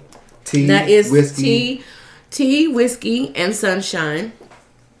email? That is T Whiskey and Sunshine.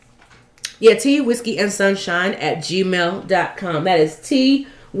 Yeah, T Whiskey and Sunshine at gmail.com. That is T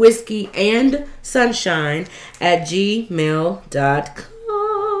Whiskey and Sunshine at gmail.com.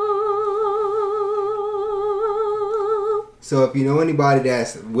 So if you know anybody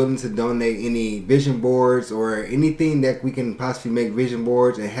that's willing to donate any vision boards or anything that we can possibly make vision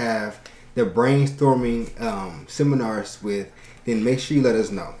boards and have the brainstorming seminars with, then make sure you let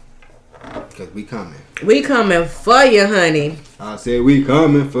us know. Because we coming. We coming for you, honey. I said we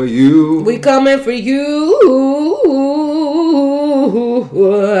coming for you. We coming for you.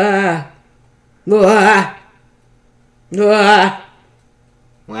 Wah, wah,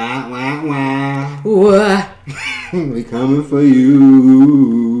 wah. We coming for you.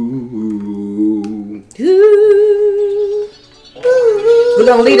 We're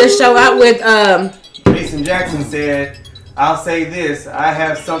gonna lead the show out with Jason Jackson said, "I'll say this: I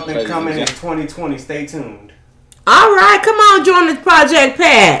have something coming in 2020. Stay tuned." All right, come on, join this Project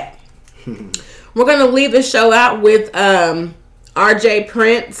Pat. We're gonna leave the show out with RJ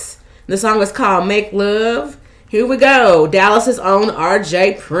Prince. The song is called "Make Love." Here we go, Dallas's own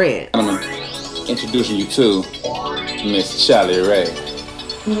RJ Prince. Introducing you to Miss Charlie Ray.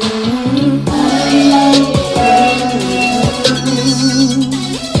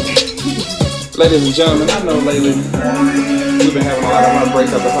 Ladies and gentlemen, I know lately we've been having a lot of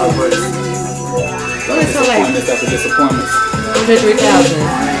heartbreaks after heartbreaks. Disappointments after disappointments. 3,000.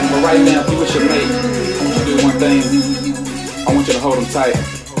 But right now, if you with your mate, I want you to do one thing. I want you to hold him tight.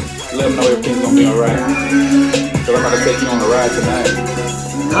 Let him know everything's gonna be alright. So I'm about to take you on a ride tonight.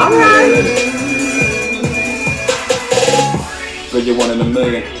 Alright. Girl, you're one in a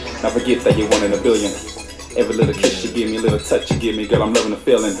million. Now forget that you're one in a billion. Every little kiss you give me, a little touch you give me, girl, I'm loving the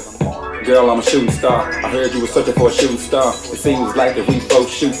feeling. Girl, I'm a shooting star. I heard you were searching for a shooting star. It seems like if we both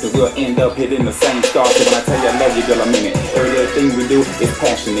shoot, then we'll end up hitting the same star. So when I tell you I love you, girl, I mean it. Every little thing we do is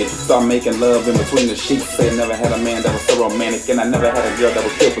passionate. Start making love in between the sheets. Say I never had a man that was so romantic, and I never had a girl that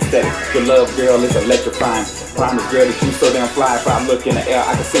was still pathetic. Your love, girl, is electrifying. Promise, girl, that you so damn fly. If I look in the air,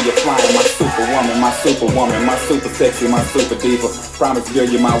 I can see you flying. My superwoman, my superwoman, my super sexy, my super diva. Promise, girl,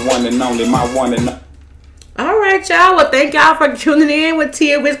 you're my one and only, my one and only. All right, y'all. Well, thank y'all for tuning in with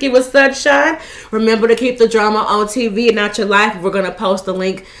Tea and Whiskey with Sunshine. Remember to keep the drama on TV and not your life. We're going to post a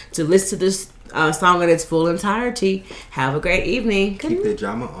link to listen to this song in its full entirety. Have a great evening. Keep the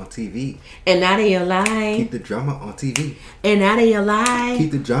drama on TV. And out of your life. Keep the drama on TV. And out of your life.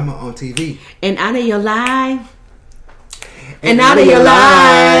 Keep the drama on TV. And out of your life. And out of your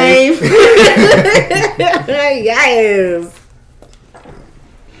life. Yes.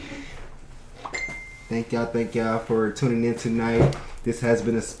 Thank y'all for tuning in tonight. This has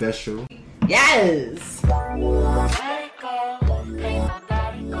been a special. Yes.